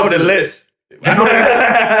record. If we I want know the to. list. I know the list.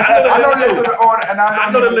 I know the list in the order, and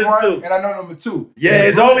I know the number list one, too. and I know number two. Yeah,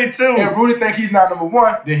 it's only two. If Rudy think he's not number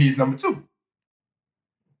one, then he's number two.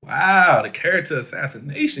 Wow, the character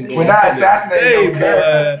assassination. We're We're not assassinating no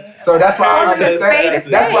character. So that's why I Just understand. say the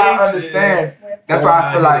That's why I same. understand. That's why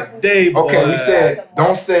I feel like, Day, okay, he boy. said,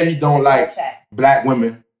 don't say he don't like black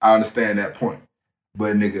women. I understand that point.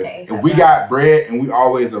 But nigga, if we got bread and we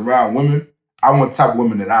always around women, I want the type of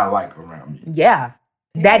women that I like around me. Yeah.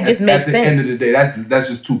 That just makes At the end of sense. the day, that's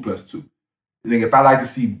just 2 + 2. Nigga, if I like to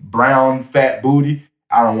see brown, fat booty,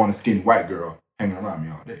 I don't want a skinny white girl hanging around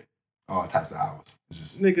me all day. All types of hours. It's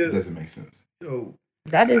just, Nigga. it doesn't make sense. Yo,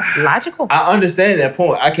 That is logical. I understand that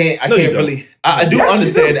point. I No, you can't don't. really. I do Yes, you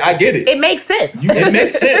understand. do. I get it. It makes sense. It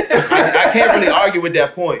makes sense. I can't really argue with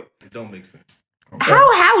that point. it don't make sense. Okay.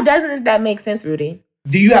 How doesn't that make sense, Rudy?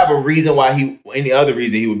 Do you have a reason why any other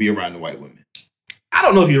reason he would be around the white women? I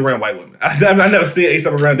don't know if you're around white women. I never seen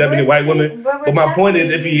ASAP around that many white women. But my point is,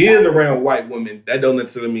 if he is around white women, that don't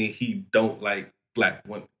necessarily mean he don't like black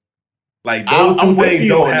women. Like those I'm two with things you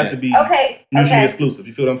don't on have that. to be Okay. mutually Okay. exclusive.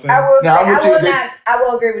 You feel what I'm saying? I will. Now, I'm with you. I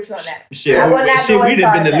will agree with you on that. Shit, I will not shit go we as done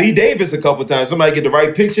far been as to that. Lee Davis a couple times. Somebody get the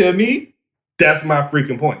right picture of me. That's my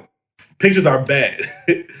freaking point. Pictures are bad.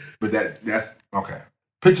 But that's okay.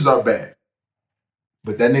 Pictures are bad.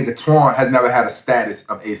 But that nigga Twan has never had a status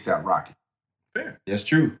of ASAP Rocky. That's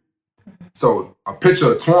true. So a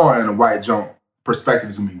picture of Twan and a white junk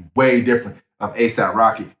perspective is gonna be way different of ASAP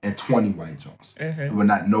Rocky and 20 white junks. Mhm. But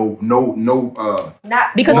not no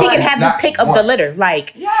Not Because he One, can have the not pick of the one. litter.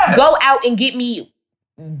 Like, yes. go out and get me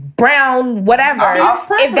brown, whatever. I'll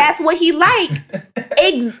If that's what he like.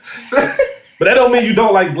 But that don't mean you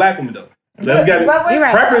don't like black women though. That got But You're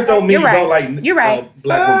right. preference don't mean You're you right. don't like You're right.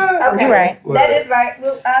 black women. Okay. You're right. That is right.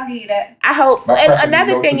 Well, I'll give you that. I hope. My And preference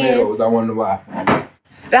another no thing tomatoes. is, I wonder why.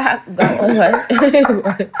 stop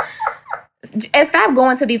going. And stop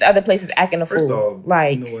going to these other places acting a First fool. off,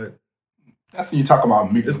 Like, you know what? That's when you talk about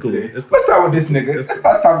meatloaf. It's cool. Today. It's cool. What's up with this nigga? It's Let's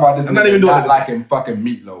cool. talk about this I'm nigga not even doing not it. liking fucking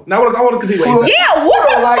meatloaf. Now I want to continue what Who- he said. yeah, what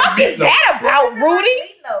don't the like fuck is meatloaf. that about, Rudy?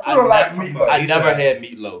 Who don't like meatloaf? I never had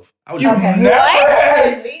meatloaf. I was You just never What?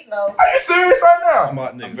 had- Meatloaf. Are you serious right now?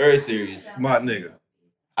 smart I'm nigga. very serious. Smart nigga.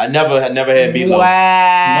 I never had meatloaf.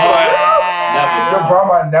 Wow. Your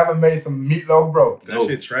grandma never made some meatloaf, bro. That No.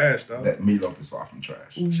 shit trash, dog. That meatloaf is far from trash.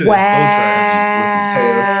 Shit is so Wow. trash. With some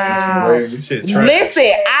taters and some gravy. Shit trash.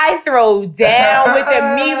 Listen, I throw down with the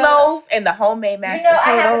meatloaf and the homemade You mashed know,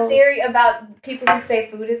 I have a potatoes. theory about people who say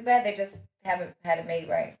food is bad. They just haven't had it made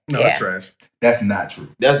right. No, Yeah. it's trash. That's not true.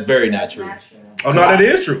 That's very not true. Oh no, that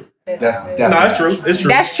is true. That's No, definitely it's true. not It's true.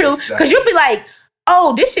 That's true. Because you'll be like,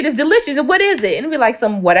 oh, this shit is delicious. And what is it? And it'll be like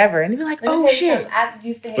some whatever. And it'll be like, Let me oh, tell you shit. something. I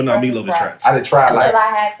used to hate But no, Brussels meatloaf is sprouts trash. I done tried until like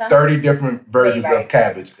I had some. 30 different versions Right. of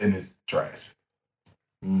cabbage and it's trash.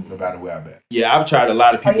 No matter where I'm at. Yeah, I've tried a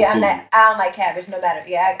lot of Oh people yeah, food. I don't like cabbage. No matter.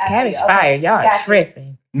 Yeah, I Cabbage okay. fire. Y'all Gotcha.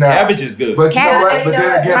 tripping. Nah, Cabbage is good. but you know Cabbage- what? But you know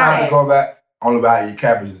then what? again, I have Right. to go back. Only way I eat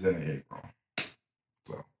cabbage is in the egg roll.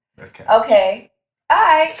 So that's cabbage. Okay. All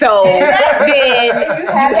right. So then you haven't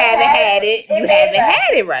haven't had it. You it haven't right.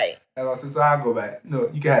 had it right. And I said, so I'll go back. No,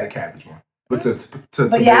 you can have the cabbage one. But to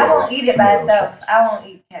But yeah, I tomatoes- won't eat it by tomatoes. itself. I won't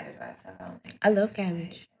eat cabbage by itself. I don't think. I love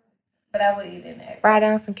cabbage. But I would eat it in there. Fry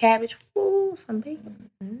down some cabbage. Ooh, some bacon.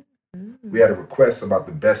 We had a request about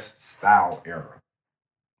the best style era.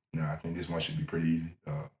 No, I think this one should be pretty easy.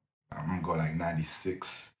 I'm gonna go like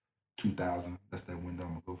 96, 2000. That's that window I'm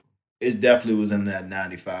gonna go for. It definitely was in that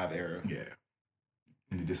 95 era. Yeah.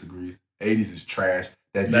 Any disagrees? 80s is trash.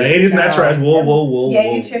 That The 80s not trash. Whoa, whoa, whoa. Yeah,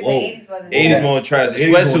 whoa, you tripping. whoa. 80s wasn't. 80s good. more trash. The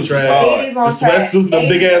 80s more sweatsuits was trash. hard. 80s The more trash. sweatsuit, the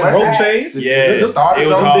big ass 80s rope trash. chains. Yeah. The starter It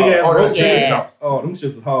was jumps, big hard. ass or rope the Yeah. chains. jumps. Oh, them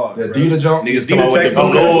shits was hard. The bro. Adidas jumps. Niggas come out with the Texas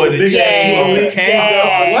velour, the big Yeah. ass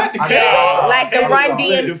Yeah. What? The I camo? know. Like the I'm Run sorry.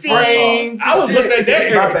 DMC. frames. I was looking at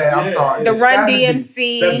that. My bad, I'm Yeah. sorry. The Run 70s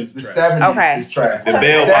DMC. 70s The trash. 70s Okay. is trash. The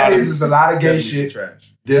bell 70s bottoms. is a lot of gay 70s shit. trash.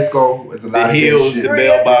 Disco is a The lot of heels, gay the shit.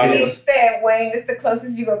 bell bottoms. You said, Wayne, it's the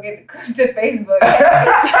closest you gonna get to Facebook.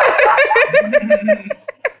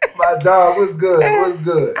 My dog, what's good? What's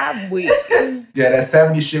good? I'm weak. Yeah, that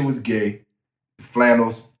 70s shit was gay.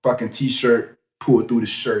 Flannels, fucking t-shirt, pulled through the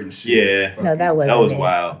shirt and shit. Yeah. Fucking No, that wasn't That was it.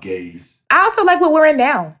 wild. gays. I also like what we're in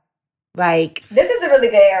now. Like This is a really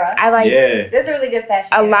good era. I like Yeah, This is a really good fashion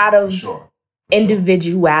a era. lot For of sure.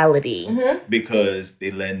 individuality. Mm-hmm. because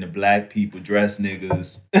they letting the black people dress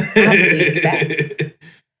niggas. believe that.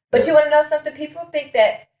 But you want to know something? People think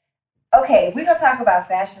that, okay, we're going to talk about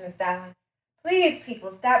fashion and styling. Please,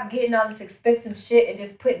 people, stop getting all this expensive shit and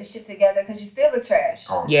just putting the shit together because you still look trash.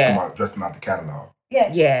 Oh, Yeah. talking about dressing out the catalog.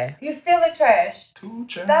 Yeah. Yeah. You still look trash. Two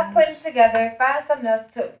Stop putting it together. Find something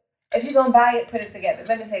else to. If you're going to buy it, put it together.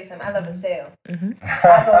 Let me tell you something. I love a sale. Mm-hmm.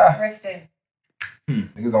 I go thrifting.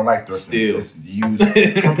 Niggas don't like thrifting. Still. It's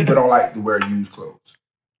used. Some people don't like to wear used clothes.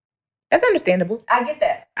 That's understandable. I get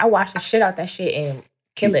that. I wash the shit out that shit and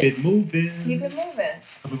kill Keep it. it moving. Keep it moving.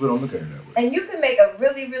 Some people don't look at it that way. And you can make a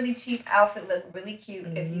really, really cheap outfit look really cute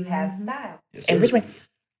if you have Mhm. style. Yes, And sir.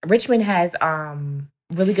 Richmond has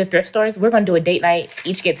really good thrift stores. We're gonna do a date night.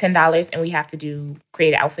 Each get $10 and we have to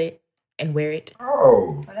create an outfit and wear it.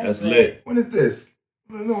 Oh, Oh, That's lit. when is this?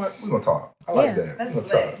 You know what? We're gonna talk. I like Yeah, that. that's We're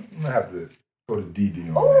gonna talk. lit. I'm gonna have to go to DD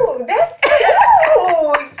on that. Ooh, that's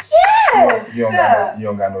ooh, yes. You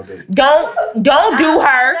don't got no date. Don't do I'm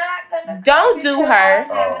her. not gonna Don't come do because her. I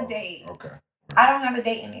don't have Oh, a date. Okay. I don't have a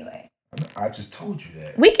date anyway. I just told you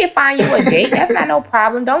that. We can find you a date. That's not no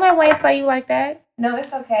problem. Don't let Wayne play you like that. No,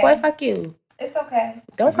 it's okay. Boy, fuck you. It's okay.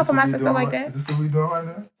 Don't Is come this for my what we sister doing like right- that. Is this what we doing right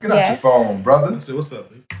now? Get out Yes. your phone, brother. What's up? What's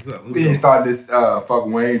up? We ain't start this fuck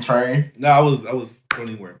Wayne train. No, I was don't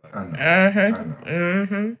even worry about I it. know. Mm-hmm. I know.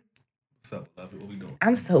 Mm-hmm. What's up, beloved? What we doing?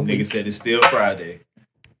 I'm so Nigga weak. said it's still Friday.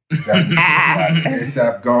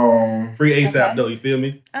 ASAP gone. Free ASAP Okay. though, you feel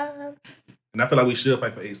me? Um, And I feel like we should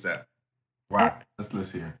fight for ASAP. Wow.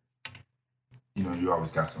 Let's hear. You know, you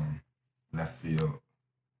always got some left field,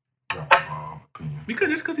 drop the ball opinion. Because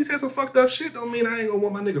just because he said some fucked up shit don't mean I ain't gonna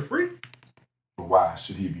want my nigga free. But why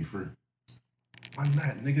should he be free? Why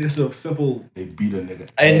not, nigga? It's a simple. They beat a nigga.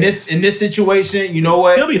 In ass. this situation, you know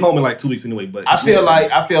what? He'll be home in like 2 weeks anyway. But I feel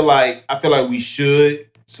like we should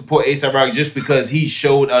support ASAP Rocky just because he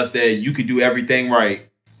showed us that you could do everything right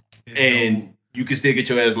and you can still get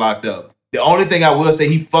your ass locked up. The only thing I will say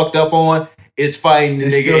he fucked up on is fighting the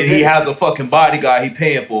It's nigga still and he good. has a fucking bodyguard he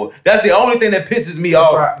paying for. That's the only thing that pisses me That's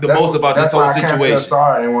off why- the that's most why- about this that's whole why I can't feel situation.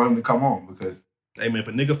 sorry I didn't want him to come on because hey man, if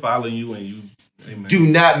a nigga following you and you, hey man, Do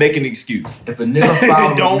not make an excuse. if a nigga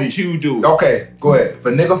follow Don't me, you do it. okay, go ahead. If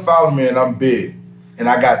a nigga follow me and I'm big and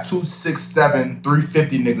I got 267,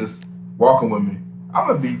 350 niggas walking with me,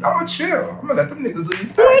 I'ma chill. I'm gonna let them niggas do their thing.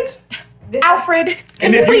 What? This Alfred, And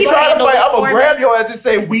can you if you please try to handle fight, this I'm for gonna me? grab your ass and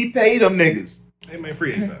say, we pay them niggas. hey man,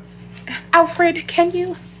 free ASAP. Alfred, can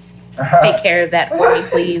you take care of that for me,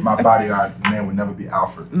 please? My bodyguard man would never be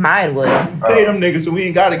Alfred. Mine would. Pay them niggas so we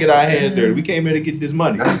ain't gotta get our hands dirty. We came here to get this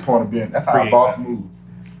money. That's the point of being. That's how Free a boss ASAP. move.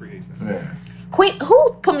 Free ASAP. Yeah, Queen,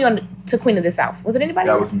 who put me on to Queen of the South? Was it anybody?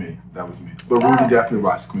 that was me. But Rudy definitely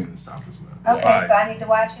watched Queen of the South as well. Okay, Fine. so I need to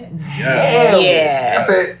watch it. Yes.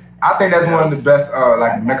 Yeah. I think that's one of the best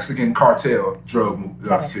like Mexican cartel drug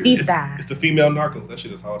series. It's the female narcos. That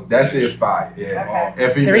shit is hard as That shit is fire. Yeah. Okay.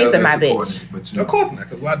 And females Teresa, ain't my supporting bitch. it, but you know. Of course not,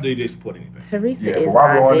 because why do they support anything? Teresa Yeah, is but while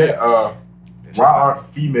my we're on bitch. that, why aren't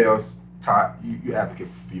females you advocate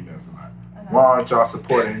for females a lot? Why aren't y'all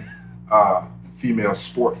supporting female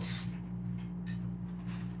sports?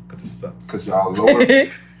 Because it sucks. Because y'all lower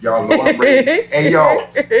Y'all low and rated. Hey, yo,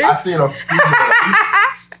 I seen a female.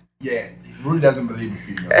 Yeah, Rudy doesn't believe in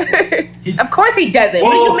females. Of course he doesn't.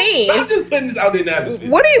 What do you mean? I'm just putting this out there in the atmosphere.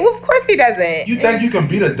 What do you? Of course he doesn't. You think you can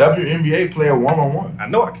beat a WNBA player one-on-one? I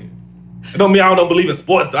know I can. It don't mean I don't believe in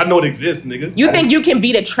sports, though. I know it exists, nigga. You think you can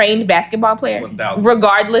beat a trained basketball player?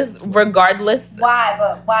 1,000%. Regardless. Why?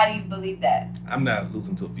 But why do you believe that? I'm not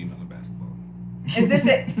losing to a female in basketball. Is this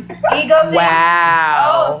an ego thing?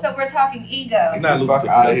 Wow. Oh, so we're talking ego. I'm not losing to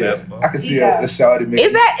a female in basketball. I can see a shawty make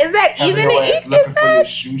Is that even an ego? looking for your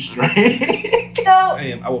shoestring. So,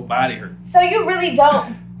 Damn, I will body her. so you really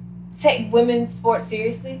don't take women's sports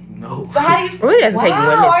seriously? No. So how do you? Rudy doesn't take Wow,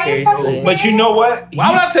 women are you seriously. fucking But you know what? Why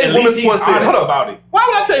would I take At women's least he's sports serious? honest Hold up. about it. Why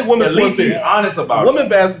would I take women's At sports least he's serious? honest about it. Women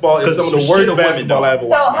basketball is some of the Because worst shit women basketball I ever So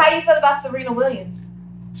watched. how you feel about Serena Williams?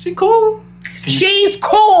 She cool. She's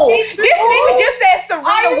cool. She's This cool? nigga just said Are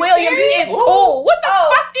Serena you Williams serious? is cool. What the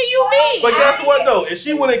Oh. fuck do you mean? But guess what though? If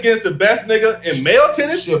she went against the best nigga in male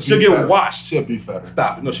tennis, she'll beat get Federer. washed. She'll be Federer.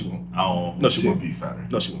 Stop it. No, she won't. No, No, she She'll won't. be Federer.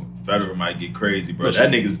 No, she won't. Federer might get crazy, bro. No,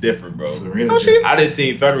 That she- nigga's different, bro. Serena No, just- she's- I just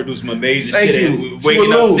seen Federer do some amazing Thank shit. you. And She waking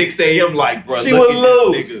would up lose. 6 a.m. like, bro, She look would at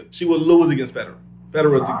lose. this nigga. She would lose against Federer.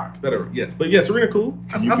 Federer, Alright. Federer, yes. But yeah, Serena cool.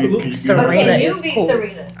 Can you I beat- salute. can you beat But Serena can is you beat cool.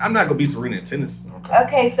 Serena? I'm not gonna beat Serena in tennis.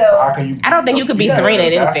 Okay, So how can you? I don't think you could beat Serena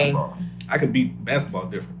in anything. Basketball? I can beat basketball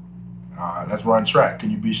different. Let's run track.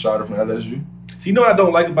 Can you beat Shawty from LSU? So you know what I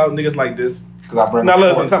don't like about niggas like this? Because I bring Now up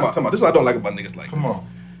listen, sports. time out. This is what I don't like about niggas like Come this. on.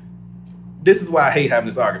 This is why I hate having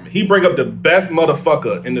this argument. He bring up the best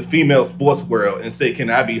motherfucker in the female sports world and say, "Can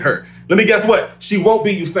I be her?" Let me guess what? She won't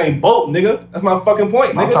be Usain Bolt, nigga. That's my fucking point,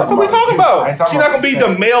 I'm nigga. What the talking fuck we about talking you. I about? ain't talking She's not about gonna be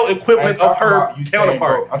Usain. the male equivalent of her Usain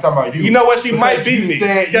counterpart. Bolt. I'm talking about you. You know what? She Because might beat you me.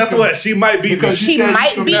 said you Guess can- what? She might beat me. because you She said you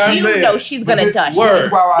might can- beat know what I'm you, saying? though. She's gonna dust. This Word.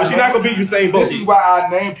 is why But she's not gonna beat Usain Bolt. This is why I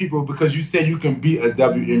name people, because you said you can beat a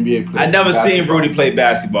WNBA player. I never seen Basketball. Rudy play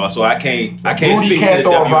basketball, so I can't Rudy speak can't to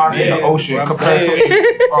throw a the rock in WNBA. the ocean What I'm compared saying.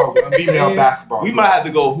 to female saying. basketball. We might have to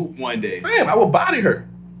go hoop one day. Fam, I will body her.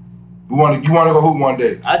 You want to go hoop one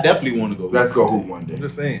day? I definitely want to go. Let's go hoop one day. I'm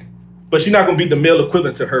just saying. But she's not gonna be the male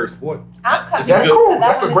equivalent to her sport. I'm coming. That's good- cool.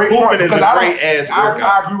 That's a great point. Hooping is because a I don't- great ass I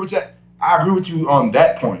workout. agree with that. I agree with you on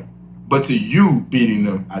that point. But to you beating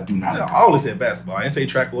them, I do not. I only said basketball. I didn't say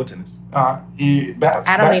track or tennis. I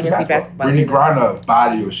don't even see basketball Brittany either. Griner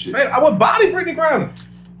body or shit. Man, I would body Brittany Griner.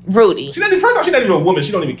 Rudy. First off, she's not even a woman.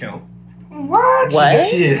 She don't even count. What? What?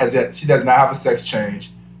 She does not have a sex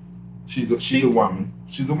change. She's a woman.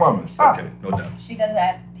 She's a woman. Stop Okay, it. no doubt.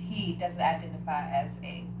 He doesn't identify as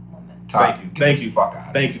a woman. Ty, Thank you. get Thank the you. Fuck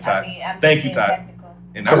out. Thank you, Ty. I mean, I'm Thank you, being Ty. technical.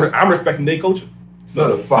 And I'm respecting their culture.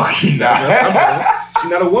 So the fuck he She's not.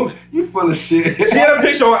 not a woman. You full of shit. She had a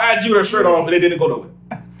picture on IG with her shirt off, and it didn't go nowhere.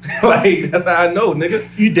 Like, that's how I know, nigga.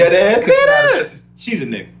 You dead ass? Dead ass. She's a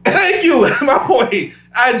nigga. Thank you. My point.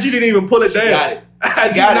 IG didn't even pull it She down. got it. IG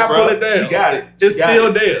did got it, not bro. pull it down. She got it. It's She got still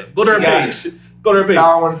it. there. Go to her She got page. Go to her page.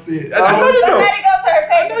 Now I want to see it. I know you don't. Somebody go to her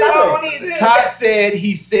page. I I know don't you want to see it. Todd said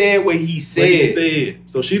he said what he What he said. said.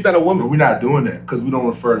 So she's not a But woman. we're not doing that because we don't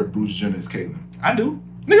refer to Bruce Jenner as Caitlyn. I do.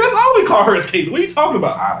 Nigga, that's all we call her is Caitlyn. What are you talking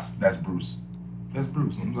about? That's Bruce. That's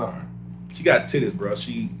Bruce. I'm sorry. She got titties, bro.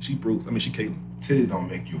 She Bruce. I mean, she Caitlyn. Titties don't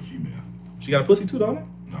make you a female. She got a pussy too, don't it?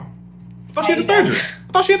 No. I thought she had the surgery.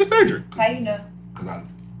 I thought she had the surgery. How you know? Because I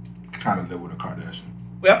kind of live with a Kardashian.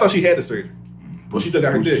 Wait, I thought she had the surgery. Well, she still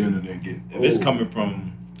got her Bruce dick. Jenner didn't get. If it's coming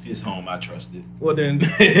from his home, I trust it. Well then, When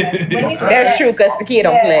he said That's true, because the kid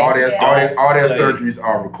don't play. All their Yeah. all their Like- surgeries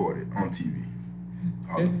are recorded on TV.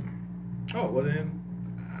 All of them. oh well then,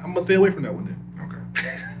 I'm gonna stay away from that one then.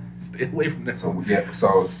 Okay. Stay away from that. So yeah.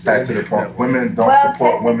 So back to the point. Women don't Well,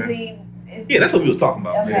 support women. technically, it's- Yeah, that's what we was talking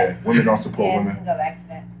about. Okay. Yeah. Women don't support Yeah, we women, can go back to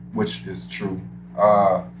that. which is true.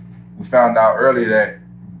 We found out earlier that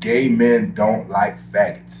gay men don't like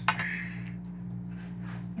faggots.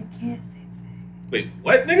 You can't say Wait,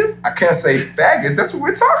 what, nigga? I can't say faggots. That's what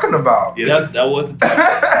we're talking about. Yeah, That was the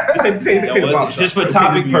topic. This ain't That the was barbershop. just for It can't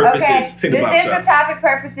topic be- purposes. Okay, Say this the is barbershop. for topic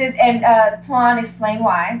purposes, and Twan, explain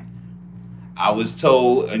why. I was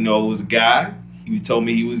told, it was a guy. He told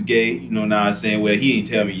me he was gay. Now I'm saying, well, he didn't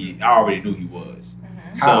tell me. I already knew he was.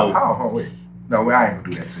 So How? Wait. No, I ain't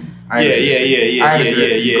gonna do that to you. yeah.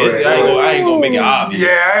 I ain't gonna make it obvious.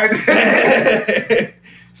 Yeah.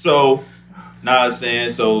 So now I'm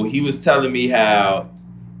saying, so he was telling me how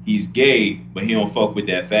he's gay, but he don't fuck with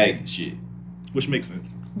that faggot shit. Which makes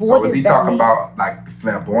sense. But So what was does he that talking mean? about like the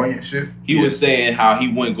flamboyant shit? He was saying how he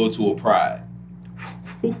wouldn't go to a pride.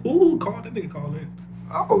 Who called that nigga? Call in.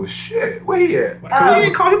 Oh shit. Where he at? Why can we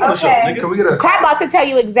ain't call him on the show, okay. nigga? Can we get a I'm about to tell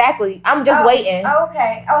you exactly. I'm just waiting.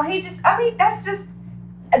 Okay. Oh, that's just.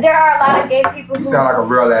 There are a lot of gay people He who. sound like a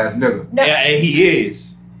real ass nigga. No, And he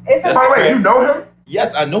is. It's That's By the way, correct. you know him?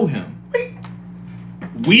 Yes, I know him.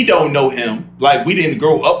 We don't know him. Like, we didn't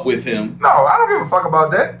grow up with him. No, I don't give a fuck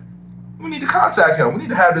about that. We need to contact him. We need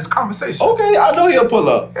to have this conversation. Okay, I know he'll pull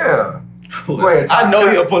up. Yeah. Go ahead. I know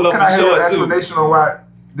he'll pull up Can for I hear sure, an too. explanation on why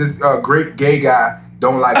this great gay guy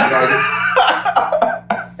don't like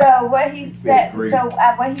faggots? So what he said. Great. So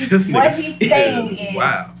what he's saying is,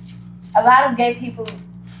 wow. a lot of gay people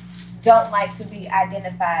don't like to be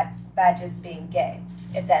identified by just being gay,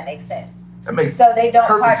 if that makes sense. That makes So they don't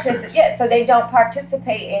perfect participate. sense. Yeah, so they don't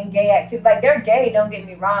participate in gay activity. Like they're gay, don't get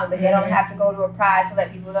me wrong, but they don't have to go to a pride to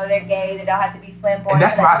let people know they're gay. They don't have to be flamboyant. And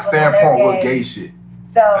that's to let my people know they're standpoint with gay shit.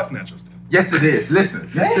 So That's not your step. Yes, it is. Listen,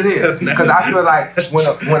 yes, it is. That's not- Because I feel like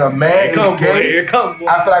when a man Here come is boy. gay, Here come boy.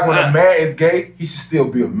 I feel like when a man is gay, he should still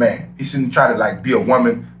be a man. He shouldn't try to like be a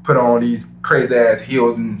woman, put on these crazy ass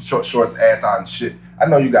heels and short shorts, ass out and shit. I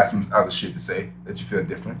know you got some other shit to say that you feel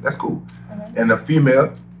different. That's cool. And a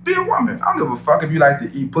female, be a woman. I don't give a fuck if you like to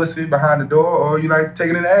eat pussy behind the door or you like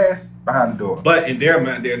taking an ass behind the door. But in their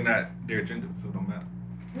mind, they're not their gender, so it don't matter.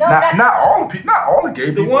 no, Not all the people, not all the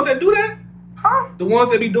gay The people. ones that do that, Huh? the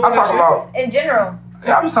ones that be doing I'm that talking shit. about. in general.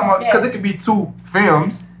 Yeah, I'm just talking about Yeah. because it could be two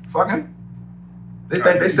films fucking. They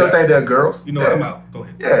Alright, they still yeah. think they're girls. You know yeah. what I'm out. Go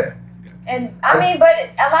ahead. Yeah. And I mean, but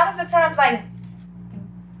a lot of the times, like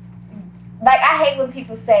I hate when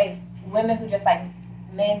people say women who just like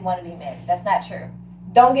men want to be men. That's not true.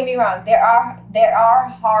 Don't get me wrong. There are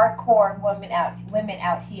hardcore women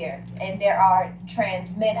out here, and there are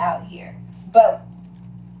trans men out here. But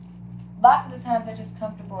a lot of the times they're just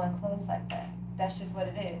comfortable in clothes like that. That's just what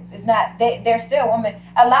it is. It's not. They're still women.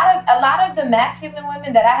 A lot of the masculine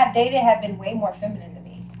women that I have dated have been way more feminine than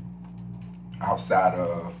me. Outside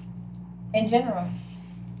of. In general,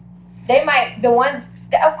 they might the ones.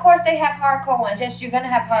 Of course, they have hardcore ones. Yes, you're gonna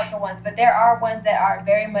have hardcore ones, but there are ones that are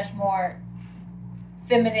very much more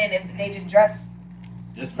feminine and they just dress.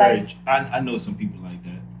 That's very. I know some people like that.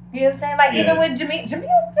 You know what I'm saying? Like Yeah. even with Jameel's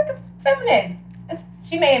freaking feminine.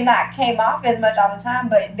 She may have not came off as much all the time,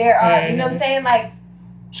 but there are. You know what I'm saying? Like,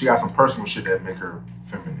 She got some personal shit that make her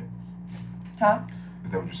feminine. huh? Is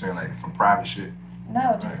that what you're saying? Like some private shit?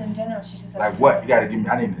 No, just in general, she's just Like what? You gotta give me.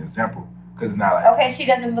 I need an example because it's not like. Okay, she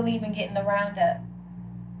doesn't believe in getting the roundup.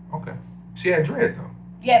 Okay. She had dreads though.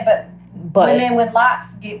 Yeah, but But women with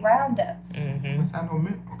locks get roundups. mhm. What's that no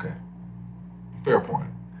mint? Okay. Fair point.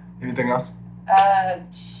 Anything else?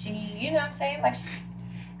 You know what I'm saying? Like,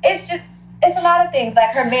 it's a lot of things.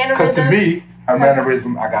 Like her mannerisms. Because to me, her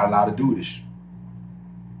mannerism, I got a lot to do with this shit.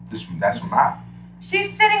 That's from my. She was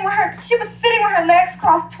sitting with her legs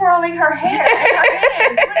crossed, twirling her hair in her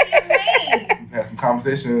hands. What do you mean? We've had some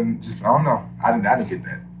conversation. Just I don't know. I didn't get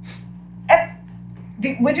that.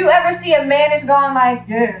 Would you ever see a man that's going like,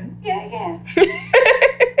 yeah,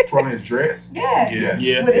 Twirling his dress. yeah, Yes.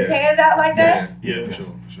 Yeah. with his hands out like that? Yeah, for sure.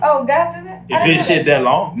 For sure. Oh, that's in it. If it's shit that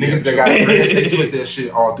long, Niggas that got dreads, they twist their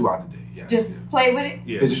shit all throughout the day. Yes. Just play with it.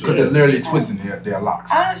 Yeah, They just for because sure. they're literally twisting their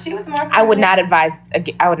locks. I don't know. She was more. I would not advise.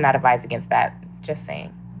 I would not advise against that. Just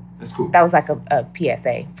saying. That's cool. That was like a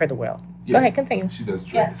PSA for the world. Yeah. Go ahead, continue. She does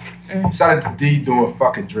dreads. Mm. Shout out to D doing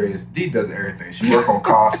fucking dreads. D does everything. She work on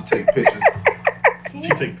cars. She take pictures. She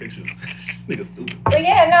take pictures. Nigga stupid. But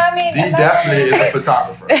yeah, no, I mean. D a lot of definitely it- is a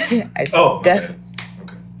photographer. I Oh, my def- bad.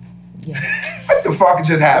 Okay. yeah. What the fuck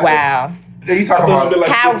just happened? Wow. Then you I talking thought you about meant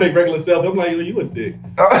like How- you take regular selfie. I'm like, yo, you a dick.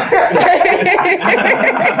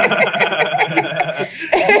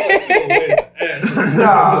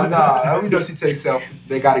 Nah. We know she takes selfies.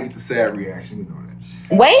 They gotta get the sad reaction. We know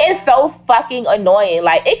that. Wayne is so fucking annoying.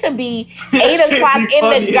 Like it could be 8 Shit o'clock be in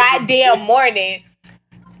funny the as goddamn morning.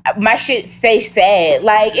 My shit say sad.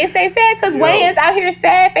 Like it say sad because Yo. Wayne is out here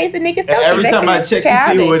sad facing niggas. and every time I check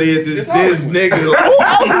to see what it is, it's this nigga. Who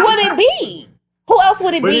else would it be? Who else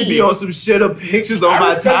would it But it be? be on some shit of pictures on I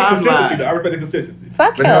my respect the consistency, though. timeline. I respect the consistency.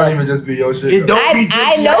 Fuck But it don't him. even just be your shit. It though. don't be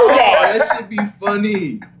I just know y'all. that. That should be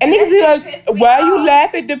funny. And niggas be Piss like, me why you off.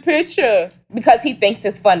 laugh at the picture? Because he thinks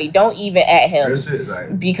it's funny. Don't even at him. Real shit,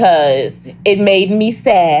 like. Because it made me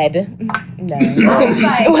sad. No.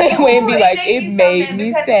 Like, Wayne be ooh, like, it it makes me made so mad me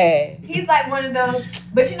because sad. He's like one of those.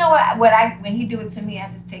 But you know what? When he do it to me,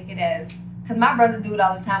 I just take it as. Because my brother do it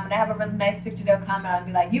all the time. When I have a really nice picture, they'll comment and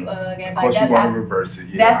be like, you ugh. And Of like, course, you that's want how. to reverse it.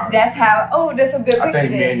 Yeah, That's how. Oh, that's a good I picture.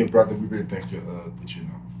 think me then. and your brother, we really think you're but you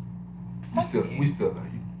know, we still love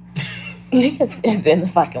you. Niggas is in the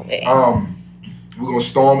fucking way. We're gonna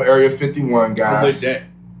storm Area 51, I'm guys. with that.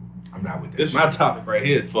 I'm not with that. This is my topic right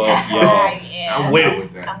here. Fuck y'all. Yeah. I'm I'm with not it.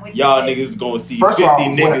 with that. I'm with Y'all you. niggas gonna see First 50 of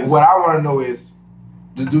all, niggas. what I want to know is,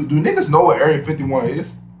 do niggas know what Area 51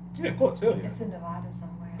 is? Yeah, of course. Hell yeah. It's in Nevada somewhere.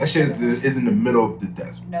 That shit is in the middle of the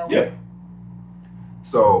desert. No. Yeah.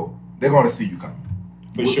 So they're going to see you coming.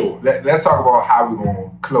 For sure. Let's talk about how we're going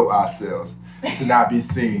to cloak ourselves to not be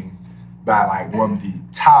seen by like one of the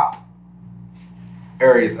top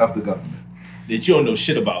areas of the government that you don't know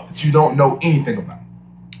shit about. That you don't know anything about.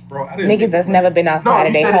 Bro, I didn't. Niggas that's never been outside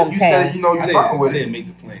of their hometown. You said you know you fucking with I it. didn't make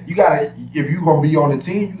the plan. You gotta, if you gonna be on the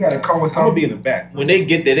team, you gotta come with I'm gonna be something. in the back. When they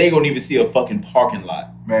get there, they ain't gonna even see a fucking parking lot.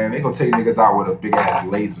 Man, they gonna take niggas out with a big ass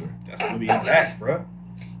laser. That's gonna be in the back, bro.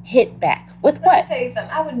 Hit back. With Let me what? tell you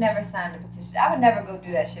something. I would never sign the petition. I would never go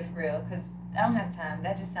do that shit for real because I don't have time.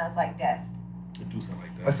 That just sounds like death. To do something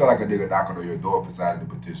like That that. sound like a nigga knocking on your door for signing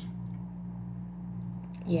the petition.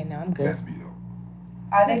 Yeah, no, I'm good. That's me though.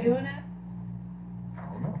 Are they doing that?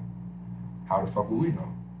 I don't know. How the fuck would we know?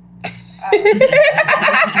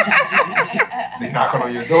 They knocking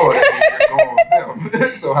on your door. That means you're going with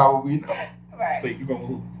them. So how would we know? Right. Wait, you going with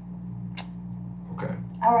who? Okay.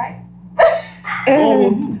 All right. Going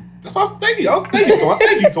with who? That's what I'm thinking. I was thinking, Torn.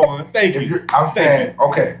 Thank you, Torn. Thank If you. you're, I'm saying,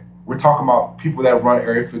 okay, we're talking about people that run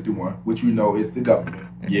Area 51, which we know is the government.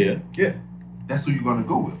 Yeah. That's who you're gonna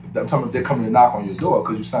go with. I'm talking about they're coming to knock on your door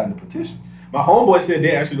because you signed the petition. My homeboy said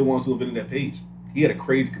they're actually the ones who invented that page. He had a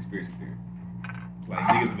crazy conspiracy theory. Like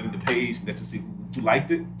niggas invented the page and that's to see who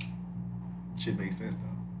liked it. Shit made sense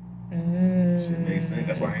though. Shit made sense.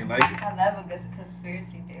 That's why I ain't like it. I love a good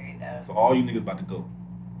conspiracy theory though. So all you niggas about to go.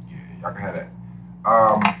 Yeah, y'all can have that.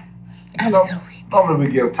 I'm no, so weak. Normally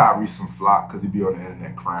we give Tyrese some flop because he be on the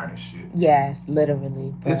internet crying and shit. Yes,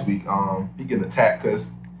 literally. Bro. This week, he getting attacked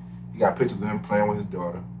because he got pictures of him playing with his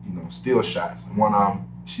daughter. You know, still shots. And one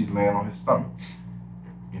she's laying on his stomach.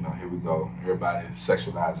 You know, here we go. Everybody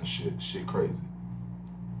sexualizing shit. Shit crazy.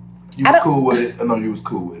 You was cool with it. I know you was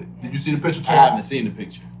cool with it. Did you see the picture? I haven't seen the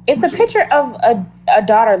picture. It's a picture of a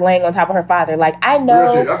daughter laying on top of her father. Like, I know.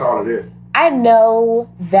 Real shit, that's all it is. I know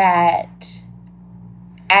that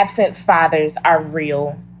absent fathers are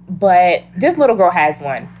real, but this little girl has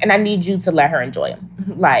one, and I need you to let her enjoy them.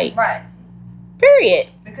 Like, Right. period.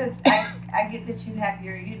 Because I get that you have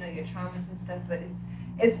your your traumas and stuff, but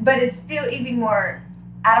it's still even more.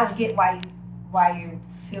 I don't get why you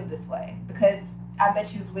feel this way because I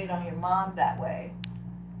bet you've laid on your mom that way.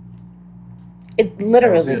 It Don't see it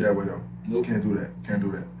literally. that way though. No, can't do that. Can't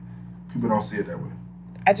do that. People don't see it that way.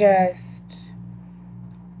 I just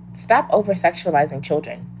stop over sexualizing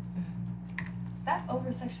children. Stop over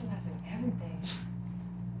sexualizing everything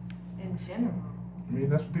in general. I mean,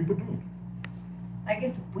 that's what people do. Like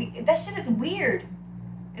it's that shit is weird.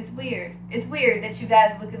 It's weird. It's weird that you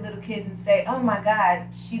guys look at little kids and say, "Oh my God,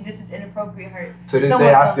 this is inappropriate." Her. To this Someone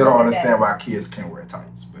day, I else still don't look at understand that. why kids can't wear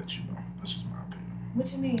tights, but you know, that's just my opinion. What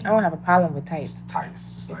you mean? I don't have a problem with tights.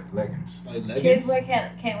 Tights, just like leggings. Like leggings? Kids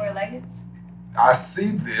can't wear leggings. I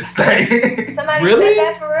see this thing. Somebody Really? said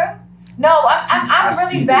that for real? No, I'm I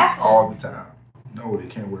really see baffled. this all the time. No, they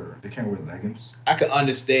can't wear leggings. I can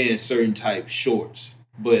understand certain type shorts,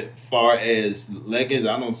 but far as leggings,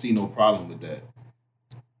 I don't see no problem with that.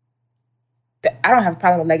 I don't have a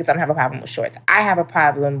problem with leggings. I don't have a problem with shorts. I have a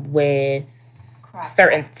problem with Crop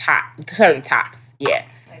certain tops. certain tops. Yeah.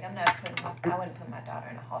 Like I wouldn't put my daughter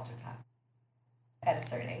in a halter top at a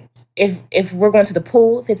certain age. If we're going to the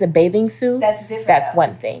pool, if it's a bathing suit, That's different. that's though.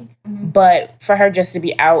 one thing. Mhm. But for her just to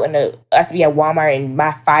be out us to be at Walmart and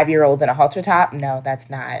my 5-year-old's in a halter top, no, that's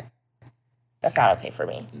not okay for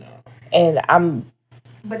me. No. And I'm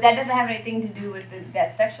But that doesn't have anything to do with that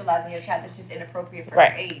sexualizing your child. That's just inappropriate for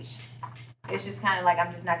Right. her age. It's just kind of like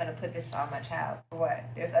I'm just not gonna put this on my child. For what?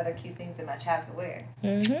 There's other cute things that my child could wear.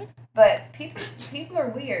 But people are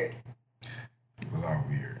weird. People are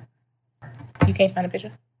weird. You can't find a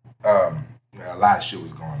picture? A lot of shit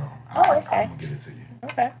was going on. Oh, okay. I'm gonna get it to you.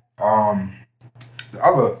 Okay. The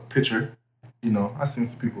other picture, you know, I seen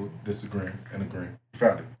some people disagreeing and agreeing. You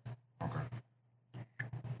found it. Okay.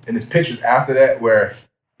 And there's pictures after that where,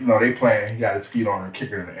 you know, they playing, he got his feet on her,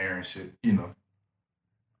 kicking in the air and shit, you know.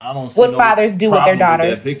 I don't see What no fathers do with their problem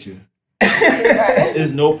daughters. that picture.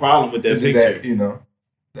 There's no problem with that It's just picture. that, you know,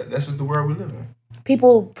 that's just the world we live in.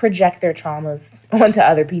 People project their traumas onto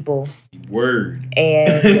other people. Word.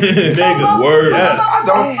 And Nigga, word.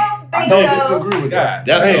 I don't disagree with that.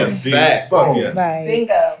 That's Damn, a dude. fact. Fuck yes. like,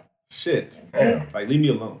 Bingo. Shit. Damn. Like, leave me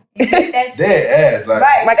alone. You get that shit. Dead ass, like,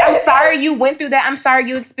 Right. like, I'm sorry you went through that. I'm sorry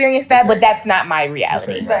you experienced that, but that's not my this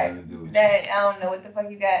reality. ain't got nothing to do with you. That I don't know what the fuck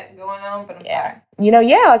you got going on, but I'm Yeah. sorry. You know,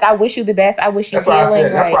 yeah, like I wish you the best. I wish you That's why I healing.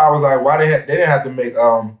 said. That's like, why I was like, why they didn't have to make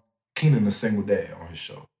Keenan a single dad on his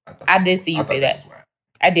show. I did see you say that. was whack.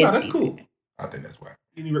 I did No, that's see you cool. say that. I think that's why.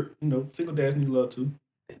 You know, single dads need love too.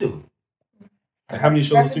 They do. And how many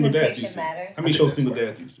shows of single dads do you Representation see? matters. How many shows of single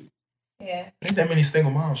dads do you see? Yeah. Ain't that many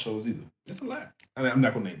single mom shows either. It's a lot. I'm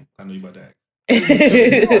not gonna name them. I know you about that.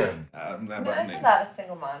 I'm not No, about it's to a name. lot of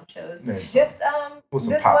single mom shows. Name Just With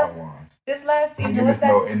some this Papa one, ones. this last Give season. us What's that?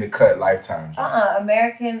 no in the cut Lifetime.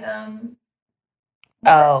 American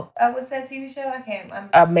Oh, what's that TV show? I can't.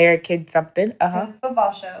 American something. The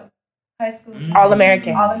football show. High school. All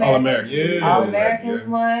American. All American. All American. Yeah. All Americans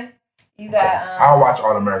one. You got. I'll watch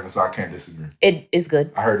All American, so I can't disagree. It is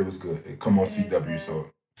good. I heard it was good. It come on It is CW, good.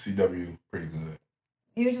 so CW pretty good.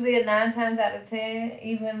 Usually a 9 times out of 10,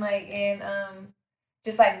 even like in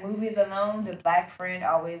just like movies alone, the black friend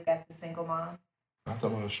always got the single mom. I'm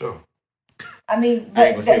talking about a show. I mean, I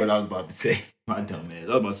ain't gonna say that's- what I was about to say. My dumb man. I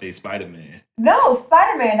was about to say Spider-Man. no,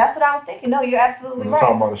 Spider-Man. That's what I was thinking. No, you're absolutely I'm talking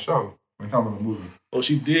right. about a show. I'm talking about a movie. Oh,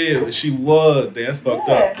 she did. She was. That's fucked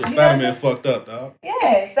Yeah, up. The you know Spider-Man what fucked up, dog.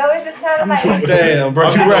 Yeah, so it's just kind of like. Damn, bro.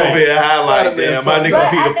 I'm You just right. over here highlight, Spider-Man damn, my fucked nigga But I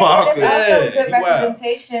Peter think Parker. that it's also Yeah, good wow.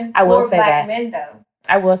 representation I will for say black that. men, though.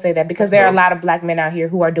 I will say that because That's there are a dope. lot of black men out here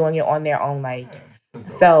who are doing it on their own, like That's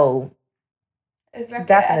dope. so. I think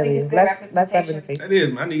Definitely, it's good let's representation. represent. That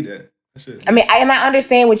is, man. I need that. That shit. I mean, I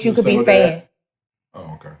understand what you You could be single dad? saying.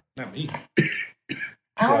 Oh, okay. Not me.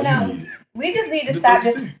 I don't Yeah, you know. need it. We just need to The stop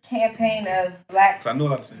 36. this campaign of black 'Cause I know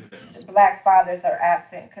a lot of single dads. black fathers are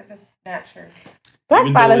absent because it's not true. Black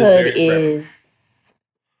Even though it's fatherhood very is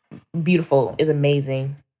beautiful, is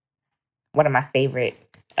amazing. One of my favorite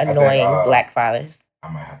annoying black fathers. I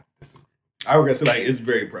might have to disagree. I regret to say, like, it's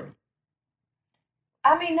very prevalent.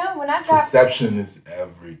 I mean, no, when I dropped, Perception is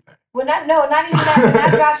everything. not even that. When I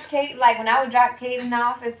dropped Kate, like when I would drop Kaden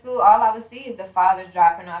off at school, all I would see is the fathers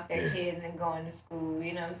dropping off their Yeah. kids and going to school.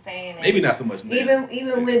 You know what I'm saying? And Maybe not so much now.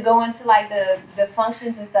 even when going to like the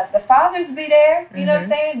functions and stuff, the fathers be there. You know what I'm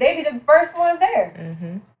saying? They be the first ones there.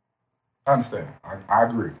 Mm-hmm. I understand. I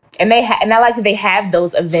agree. And and I like that they have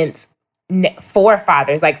those events for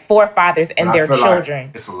fathers, like for fathers and But I their feel like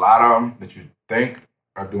children. it's a lot of them that you think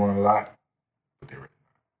are doing a lot, but they're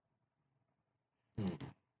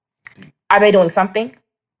Are they doing something?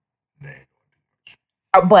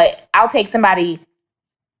 not. But I'll take somebody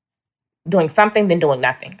doing something than doing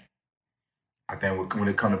nothing. I think when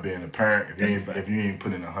it comes to being a parent, That's a if fact. you ain't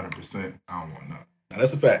putting 100%, I don't want nothing. Now,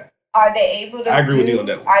 that's a fact. Are they able to? I agree with you on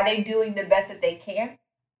that one. Are they doing the best that they can?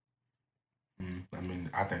 I mean,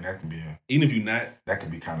 I think that can be Even if you're not,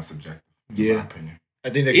 kind of subjective. Yeah. In my opinion. I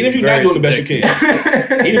think that even if you're not doing the best you can,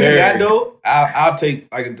 even if you're Very. not though, I'll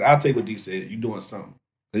take what D said. You're doing something.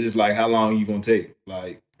 It's just like how long you gonna take?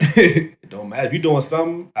 Like It don't matter if you're doing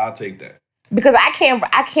something. I'll take that. Because I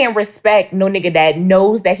can't respect no nigga that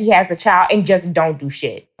knows that he has a child and just don't do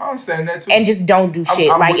shit. I understand that too. And just don't do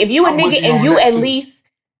shit. I'm like with- if you a I'm with nigga you and on you that at too. least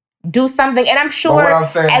do something, and I'm But sure what I'm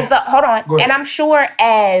saying, as a hold on, Go ahead. and I'm sure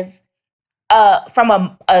as from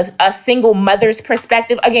a single mother's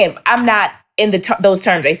perspective, again, I'm not in those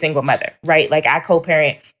terms a single mother, right? Like I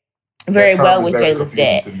co-parent very that term well is with very Jayla's confusing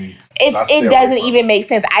dad. to me. So I stay It away doesn't from even make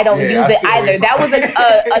sense. I don't Yeah, use I it stay away either. That from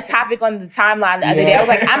was a topic on the timeline the other day. I was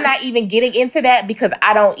like, Yeah. I'm not even getting into that because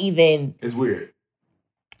I don't even. It's weird.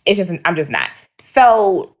 I'm just not.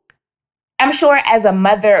 So I'm sure as a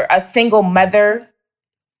mother, a single mother,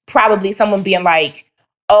 probably someone being like,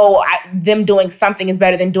 oh, them doing something is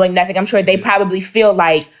better than doing nothing. I'm sure they probably feel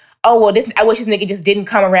like, oh, well, I wish this nigga just didn't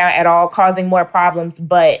come around at all, causing more problems.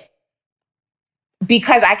 But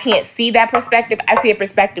because I can't see that perspective, I see a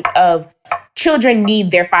perspective of children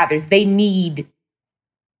need their fathers. They need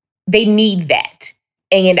that.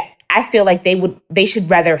 And I feel like they should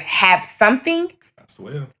rather have something I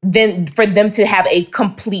swear. than for them to have a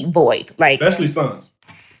complete void. Like, Especially sons.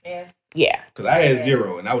 Yeah. yeah. Because I had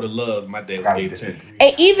 0 and I would have loved my dad Gotta would have gave 10.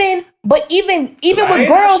 And disagree. even I with ain't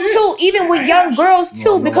girls have shit. too, even with I ain't young have girls shit. too,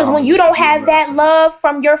 No, because no, when no, you don't disagree have about that that. love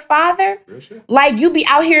from your father, Real shit. like you be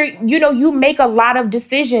out here, you make a lot of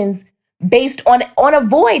decisions based on a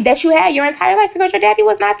void that you had your entire life because your daddy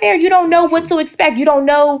was not there. You don't know what to expect. You don't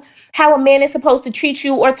know how a man is supposed to treat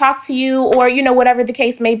you or talk to you or whatever the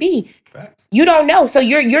case may be. Facts. You don't know. So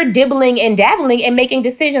you're dibbling and dabbling and making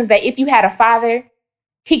decisions that if you had a father,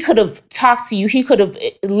 he could have talked to you. He could have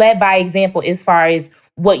led by example as far as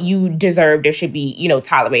what you deserved or should be,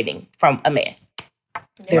 tolerating from a man.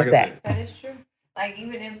 There's Like I that. said, That is true. Like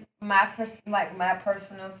even in my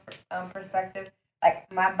personal perspective,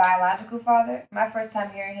 like my biological father, my first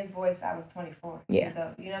time hearing his voice, I was 24 Yeah. years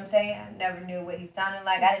old. You know what I'm saying? I never knew what he sounded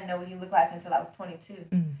like. I didn't know what he looked like until I was 22.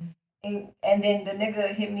 And then the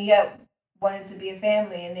nigga hit me up, wanted to be a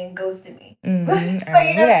family, and then ghosted me. Mhm. So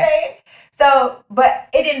you know what I'm saying? So, but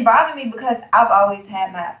it didn't bother me because I've always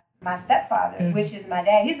had my stepfather, Mhm. which is my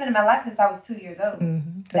dad. He's been in my life since I was 2 years old.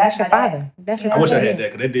 Mhm. So That's that's your my dad. father. That's your Yeah. I wish I father. had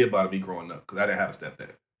that because that did bother me growing up because I didn't have a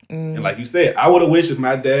stepdad. And like you said, I would have wished if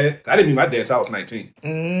my dad, I didn't meet my dad until I was 19.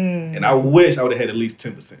 And I wish I would have had at least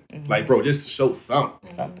 10%. Like, bro, just show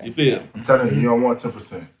something. You feel? I'm telling you don't want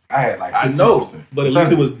 10%. I had like 15%. I know, but at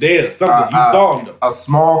least it was there. Something. You saw him, though. A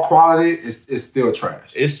small quality is still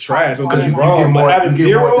trash. It's trash because you you're wrong. But having get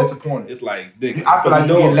zero, more disappointed. It's like, nigga, I feel like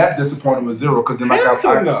you get less disappointed with zero because then I got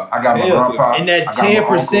my grandpa. And that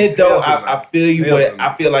 10% though, I feel you, but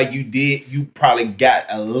I feel like you probably got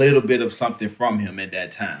a little bit of something from him at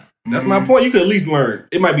that time. That's my point. You could at least learn.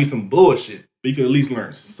 It might be some bullshit, but you could at least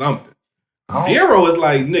learn something. Zero is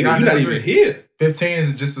like, nigga, you're not even here. 15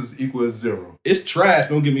 is just as equal as 0. It's trash.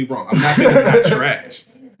 Don't get me wrong. I'm not saying it's not trash.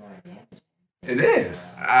 It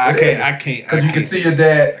is. I can't. Because you can see your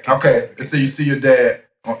dad. Okay, let's say you see your dad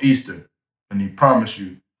on Easter, and he promised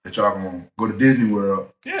you that y'all gonna go to Disney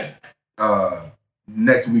World. Yeah.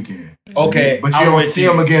 Next weekend. Okay, but you don't see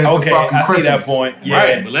him again until fucking Christmas. I see that point. Yeah,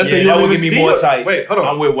 right. But let's say you that don't would even get me see more it. tight. Wait, hold on.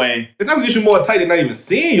 I'm with Wayne. It's not gonna get you more tight than not even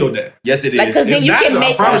seeing your dad. Yes, it is. Like, because then you can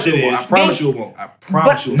make. I promise you it won't. I promise you it won't. I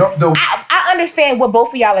promise you it won't. No, I understand what both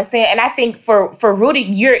of y'all are saying, and I think for Rudy,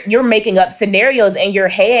 you're making up scenarios in your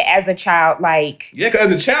head as a child, like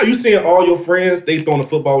because as a child, you seeing all your friends they throwing the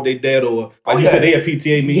football with their dad, or like you said they had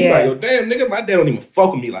PTA meeting. You like, yo, damn nigga, my dad don't even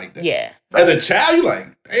fuck with me like that. Yeah. As a child, you like,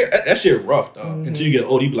 hey, that shit rough, dog. Until you get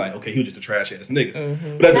older, you be like, okay, he was just a trash ass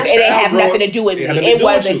nigga. But as a child, it didn't have nothing to do with me. It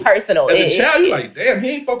wasn't personal. As a child, you like, damn, he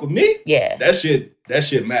ain't fuck with me. Yeah. That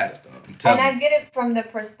shit matters, dog. And I get it from the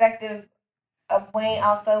perspective of Wayne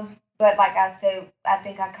also, but like I said, I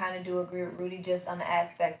think I kind of do agree with Rudy just on the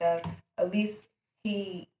aspect of at least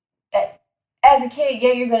he, as a kid,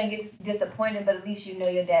 yeah, you're gonna get disappointed, but at least you know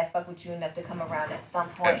your dad fuck with you enough to come around at some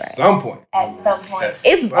point. At some point. I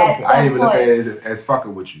ain't even look at it as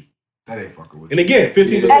fucking with you. That ain't fucking with you. And again,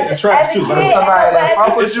 15% is trash too. Somebody that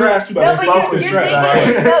fuck with you. Trash too. No, but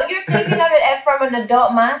you're thinking of it from an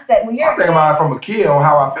adult mindset. When you're thinking about it from a kid on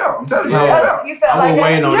how I felt. I'm telling you how I felt. You felt like that?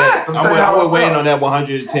 Wayne on that. I'm with Wayne on that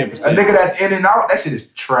 110%. A nigga that's in and out, that shit is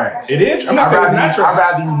trash. It is. I'm not saying it's not trash. I'd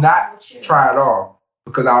rather you not try it all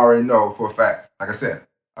because I already know for a fact. Like I said,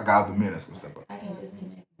 I got other men that's gonna step up.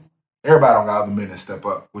 Everybody don't got other men that step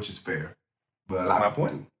up, which is fair. But a lot of people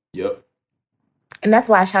do. Yep. And that's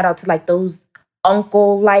why I shout out to like those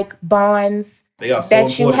uncle-like bonds they are so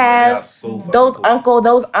that you have. Those uncle,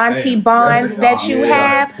 those auntie bonds that you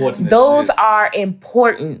have. Those are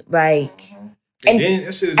important. Like, and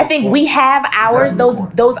I think we have ours,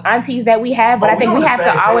 those aunties that we have, but I think we have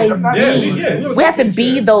to always we have to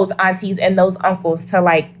be those aunties and those uncles to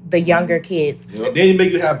like the younger kids. And then you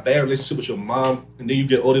make you have a bad relationship with your mom, and then you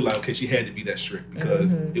get older like, okay, she had to be that strict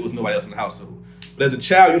because it was nobody else in the household. But as a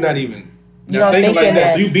child, you're not even thinking like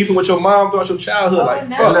that. So you beefing with your mom throughout your childhood,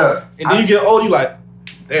 fuck. Look, and then you get older, you like,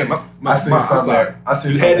 damn, my I seen mom, something. I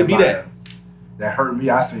seen you had to be that. That hurt me.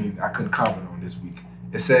 I couldn't comment on this week.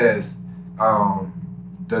 It says,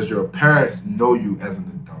 does your parents know you as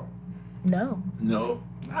an adult? No.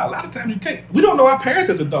 Nah, a lot of times you can't. We don't know our parents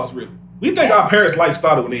as adults, really. We think our parents' life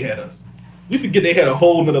started when they had us. We forget they had a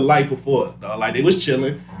whole nother life before us, dog. Like, they was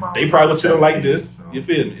chilling. They probably was chilling like this. So you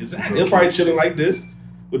feel me? Exactly. They're probably chilling like this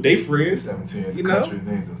with their friends. 17 in the country,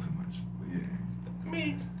 they ain't doing too much. But yeah. I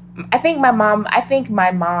mean, I think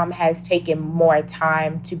my mom has taken more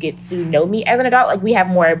time to get to know me as an adult. Like, we have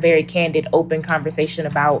more very candid, open conversation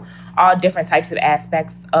about all different types of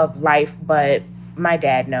aspects of life, but my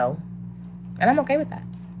dad, no. And I'm okay with that.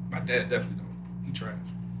 My dad definitely don't. He trash.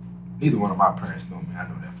 Neither one of my parents know me. I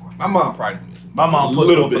know that for a fact. My mom probably does. My mom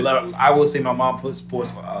puts forth I will say my mom puts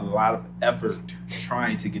forth a lot of effort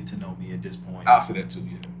trying to get to know me at this point. I'll say that too,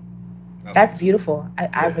 yeah. That's beautiful.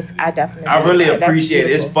 I definitely. I really appreciate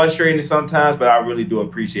it. It's frustrating sometimes, but I really do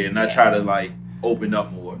appreciate it, and I try to like open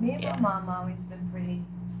up more. Me and my mom always been pretty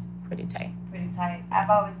tight. Pretty tight. I've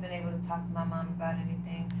always been able to talk to my mom about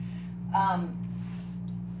anything,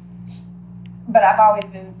 but I've always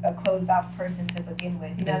been a closed off person to begin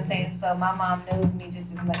with. You know what I'm saying? So my mom knows me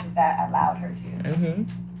just as much as I allowed her to.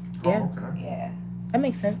 Yeah. Yeah. That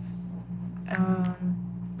makes sense.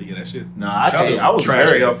 But yeah, that shit. Nah, I was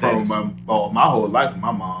very upfront with my whole life with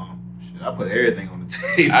my mom. Shit, I put everything on the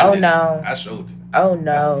table. Oh no. I showed it. Oh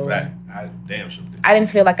no. That's a fact. I damn showed it. I didn't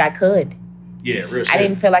feel like I could. Yeah, real shit. I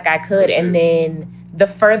didn't feel like I could. And then the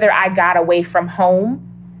further I got away from home,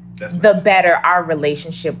 the better our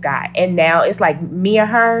relationship got. And now it's like me and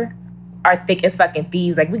her are thick as fucking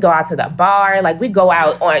thieves. Like, we go out to the bar, like we go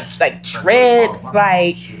out on like trips,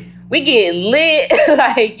 like we get lit,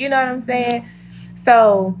 like, you know what I'm saying?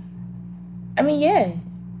 So, I mean, yeah.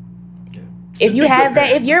 If you have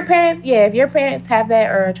that, if your parents have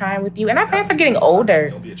that or are trying with you, and our parents are getting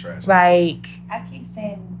older. Don't be a trash. Like, I keep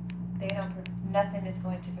saying they don't nothing is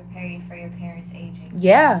going to prepare you for your parents aging.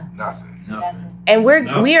 Yeah. Nothing. And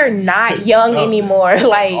we are not young anymore.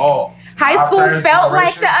 Like high Our school parents' felt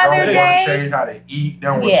like the generation, other they want to day. change how they eat. They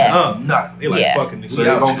don't want Yeah. to change nothing. They like Yeah. fucking So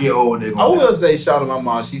they're gonna get old. They're I gonna. will say, shout out to my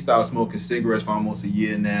mom. She stopped smoking cigarettes for almost a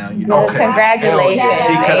year now. You Good. know, Okay. Congratulations.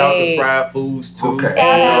 she cut out the Hey. fried foods too. Okay.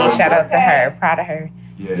 Hey, shout out to Okay. her. Proud of her.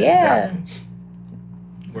 Yeah. Yeah.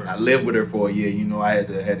 Definitely. I lived with her for a year. You know, I had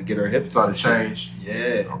to get her hips. Started to change. Yeah.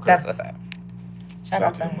 Okay. That's what's up. Shout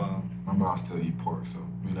out to your her. mom. My mom still eat pork, so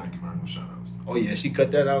we not giving her no shout outs. Oh yeah, she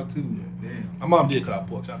cut that out too. Damn. My mom did cut out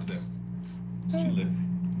pork. Shout out to that. She lit.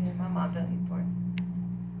 Yeah, my mom don't eat pork.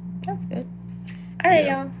 That's good. All right,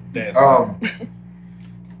 Yeah. y'all. Dad.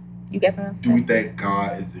 You got something else? Do we think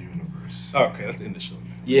God is the universe? Okay, let's end the show.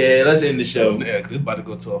 Yeah, let's end the show. Yeah, this is about to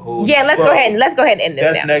go to a whole. Yeah, let's go ahead and end this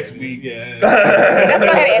That's now. next week. Yeah. Let's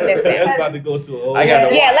go ahead and end this That's now. about to go to a whole. I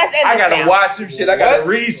gotta- Yeah, let's end I this gotta now. watch some shit. I gotta What?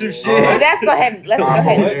 read some shit. Let's go ahead. Let's go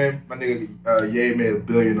ahead. Man, my nigga, Ye made $1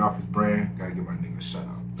 billion off his brand. Gotta give my nigga a shout out.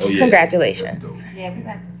 Oh yeah. Congratulations. That's dope. Yeah, we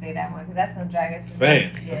got to say that one because that's gonna drag us.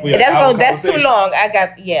 Man, Yeah. we- That's too long. I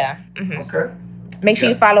got Mhm. Okay. Make sure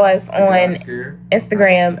you follow us You on got scared?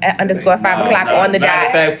 Instagram at _5 o'clock on the Matter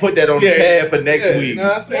of dot. fact, put that on the pad for next week. You know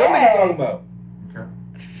what I'm saying? What are you talking about?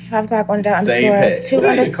 5 o'clock on the dot Same underscores. page. 2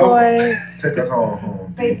 Where did it come from? underscores. Take us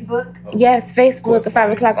home. Facebook. Yes, Facebook,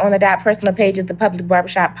 5 o'clock on the dot. Personal pages, the Public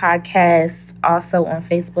Barbershop Podcast. Also on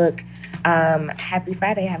Facebook. Happy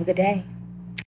Friday. Have a good day.